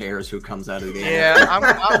fucking cares who comes out of the game? Yeah, I'm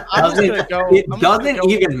just going to go. It doesn't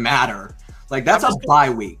even matter. That's a bye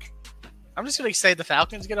week. I'm just going to say the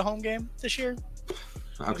Falcons get a home game this year.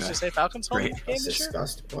 Okay. Just say Falcons home game That's this year.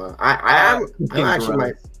 Disgusting. Well, I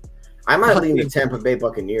might lean the Tampa Bay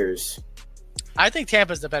Buccaneers. I think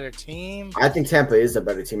Tampa's the better team. I think Tampa is the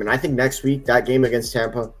better team, and I think next week that game against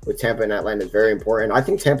Tampa with Tampa and Atlanta is very important. I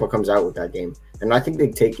think Tampa comes out with that game, and I think they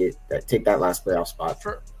take that last playoff spot.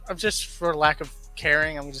 For lack of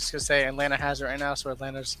caring, I'm just gonna say Atlanta has it right now, so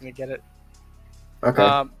Atlanta's just gonna get it.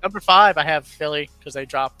 Okay. Number 5, I have Philly because they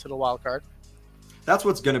dropped to the wild card. That's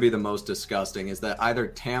what's going to be the most disgusting is that either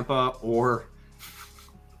Tampa or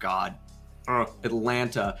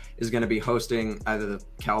Atlanta is going to be hosting either the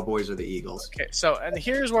Cowboys or the Eagles. Okay, so and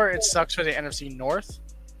here's where it sucks for the NFC North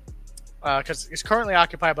because it's currently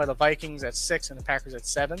occupied by the Vikings at 6 and the Packers at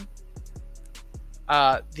 7.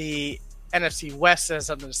 The NFC West has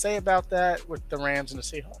something to say about that with the Rams and the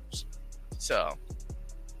Seahawks. So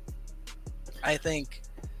I think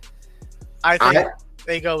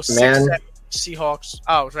they go 6-7.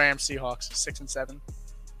 Rams, Seahawks, 6 and 7.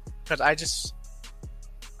 Because I just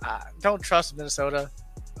don't trust Minnesota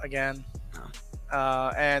again.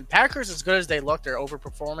 And Packers, as good as they look, they're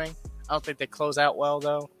overperforming. I don't think they close out well,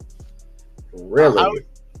 though. Really?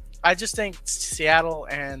 I just think Seattle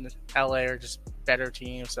and LA are just better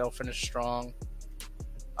teams. They'll finish strong.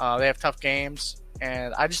 They have tough games,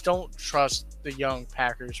 and I just don't trust the young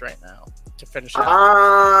Packers right now to finish out.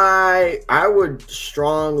 I would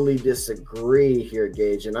strongly disagree here,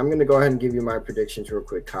 Gage, and I'm going to go ahead and give you my predictions real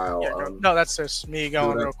quick, Kyle. Yeah, no, that's just me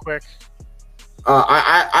going real quick.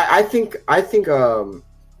 I think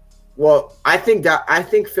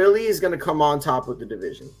Philly is going to come on top of the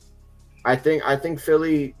division. I think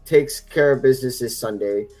Philly takes care of business this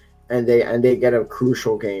Sunday, and they get a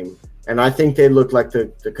crucial game, and I think they look like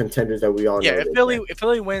the contenders that we all know. Yeah, if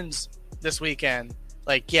Philly wins this weekend.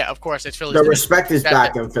 Of course, it's Philly. The respect is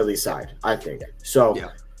back on Philly's side, I think. So,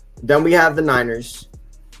 Then we have the Niners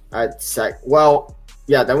at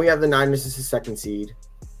then we have the Niners as the 2nd seed.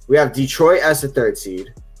 We have Detroit as the 3rd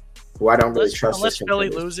seed, who I don't really trust. Unless Philly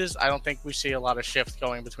loses, I don't think we see a lot of shift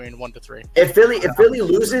going between 1 to 3. If Philly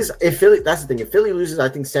loses, that's the thing. If Philly loses, I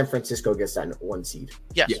think San Francisco gets that 1 seed.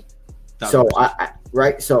 Yes. Yeah. So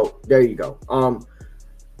right. So there you go.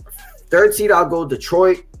 3rd seed, I'll go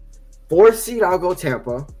Detroit. 4th seed, I'll go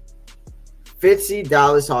Tampa. 5th seed,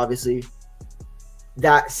 Dallas, obviously.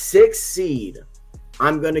 That 6th seed,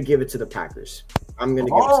 I'm going to give it to the Packers. I'm going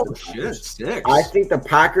to give it to the Packers. 6. I think the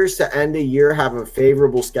Packers to end the year have a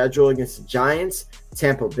favorable schedule against the Giants,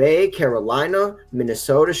 Tampa Bay, Carolina,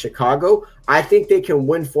 Minnesota, Chicago. I think they can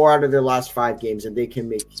win 4 out of their last 5 games, and they can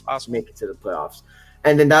make it to the playoffs.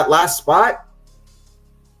 And then that last spot,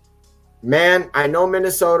 man, I know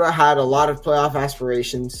Minnesota had a lot of playoff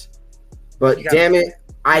aspirations. But damn it,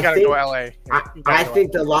 I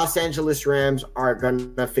think the Los Angeles Rams are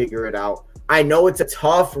going to figure it out. I know it's a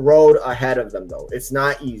tough road ahead of them, though. It's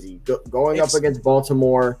not easy. Going up against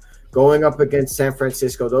Baltimore, going up against San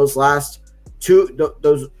Francisco, those last two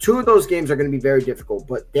of those games are going to be very difficult.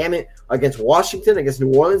 But damn it, against Washington, against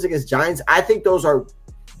New Orleans, against Giants, I think those are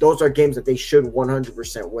games that they should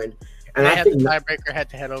 100% win. And I think the tiebreaker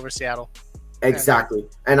head-to-head over Seattle. Exactly.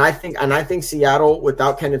 And I think Seattle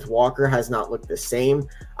without Kenneth Walker has not looked the same.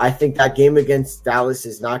 I think that game against Dallas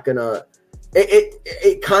is not gonna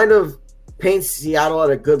it kind of paints Seattle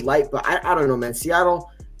at a good light, but I don't know, man.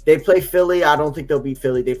 Seattle, they play Philly. I don't think they'll beat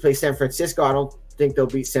Philly. They play San Francisco. I don't think they'll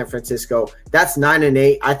beat San Francisco. That's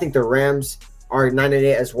 9-8. I think the Rams are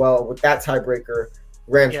 9-8 as well. With that tiebreaker,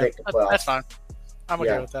 Rams make the playoffs. That's fine. I'm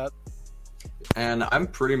okay with that. And I'm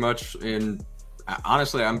pretty much in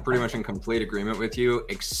complete agreement with you,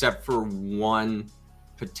 except for one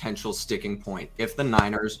potential sticking point. If the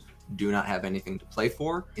Niners do not have anything to play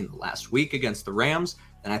for in the last week against the Rams,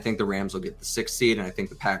 then I think the Rams will get the 6th seed, and I think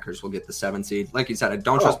the Packers will get the 7th seed. Like you said, I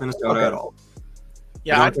don't trust Minnesota at all.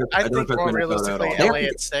 Yeah, I think more realistically, LA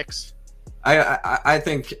at 6. I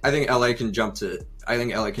think LA can jump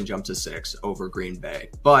to 6 over Green Bay,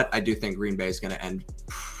 but I do think Green Bay is going to end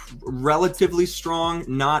relatively strong,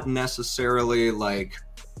 not necessarily like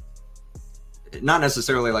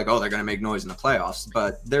oh, they're going to make noise in the playoffs,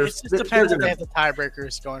 but it just depends if they have the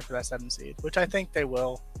tiebreakers going for that 7th seed, which I think they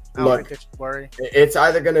will. I don't think they should worry. It's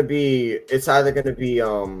either going to be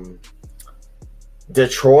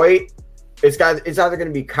Detroit. It's either going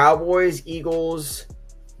to be Cowboys, Eagles,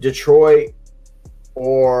 Detroit,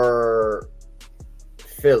 or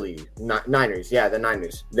Philly, Niners. Yeah, the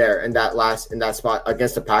Niners there in that spot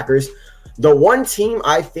against the Packers. The one team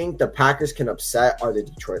I think the Packers can upset are the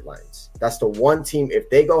Detroit Lions. That's the one team, if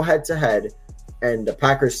they go head to head and the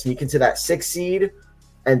Packers sneak into that 6th seed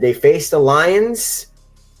and they face the Lions,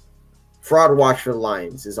 fraud watch for the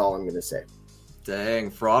Lions is all I'm going to say.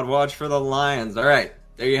 Dang, fraud watch for the Lions. All right,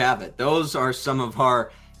 there you have it. Those are some of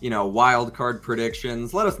our wild card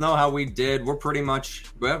predictions. Let us know how we did. We pretty much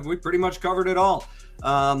covered it all.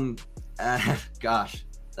 Gosh,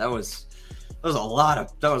 that was a lot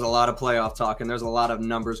of playoff talk, and there's a lot of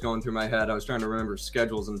numbers going through my head. I was trying to remember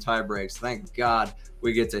schedules and tie breaks. Thank God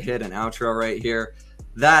we get to hit an outro right here.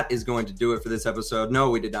 That is going to do it for this episode. No,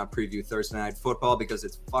 we did not preview Thursday Night Football because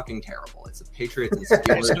it's fucking terrible. It's the Patriots and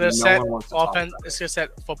Steelers. It's going to set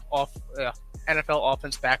NFL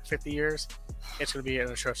offense back 50 years. It's going to be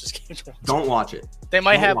an atrocious game to watch. Don't watch it. They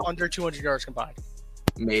might have under 200 yards combined.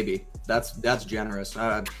 Maybe. That's generous.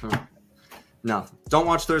 No, don't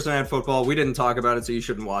watch Thursday Night Football. We didn't talk about it, so you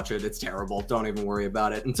shouldn't watch it. It's terrible. Don't even worry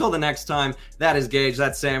about it. Until the next time, that is Gage.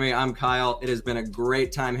 That's Sammy. I'm Kyle. It has been a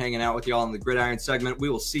great time hanging out with y'all in the Gridiron segment.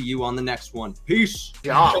 We will see you on the next one. Peace.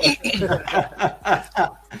 Yeah.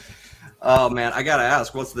 Oh, man. I got to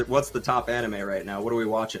ask, what's the top anime right now? What are we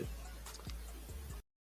watching?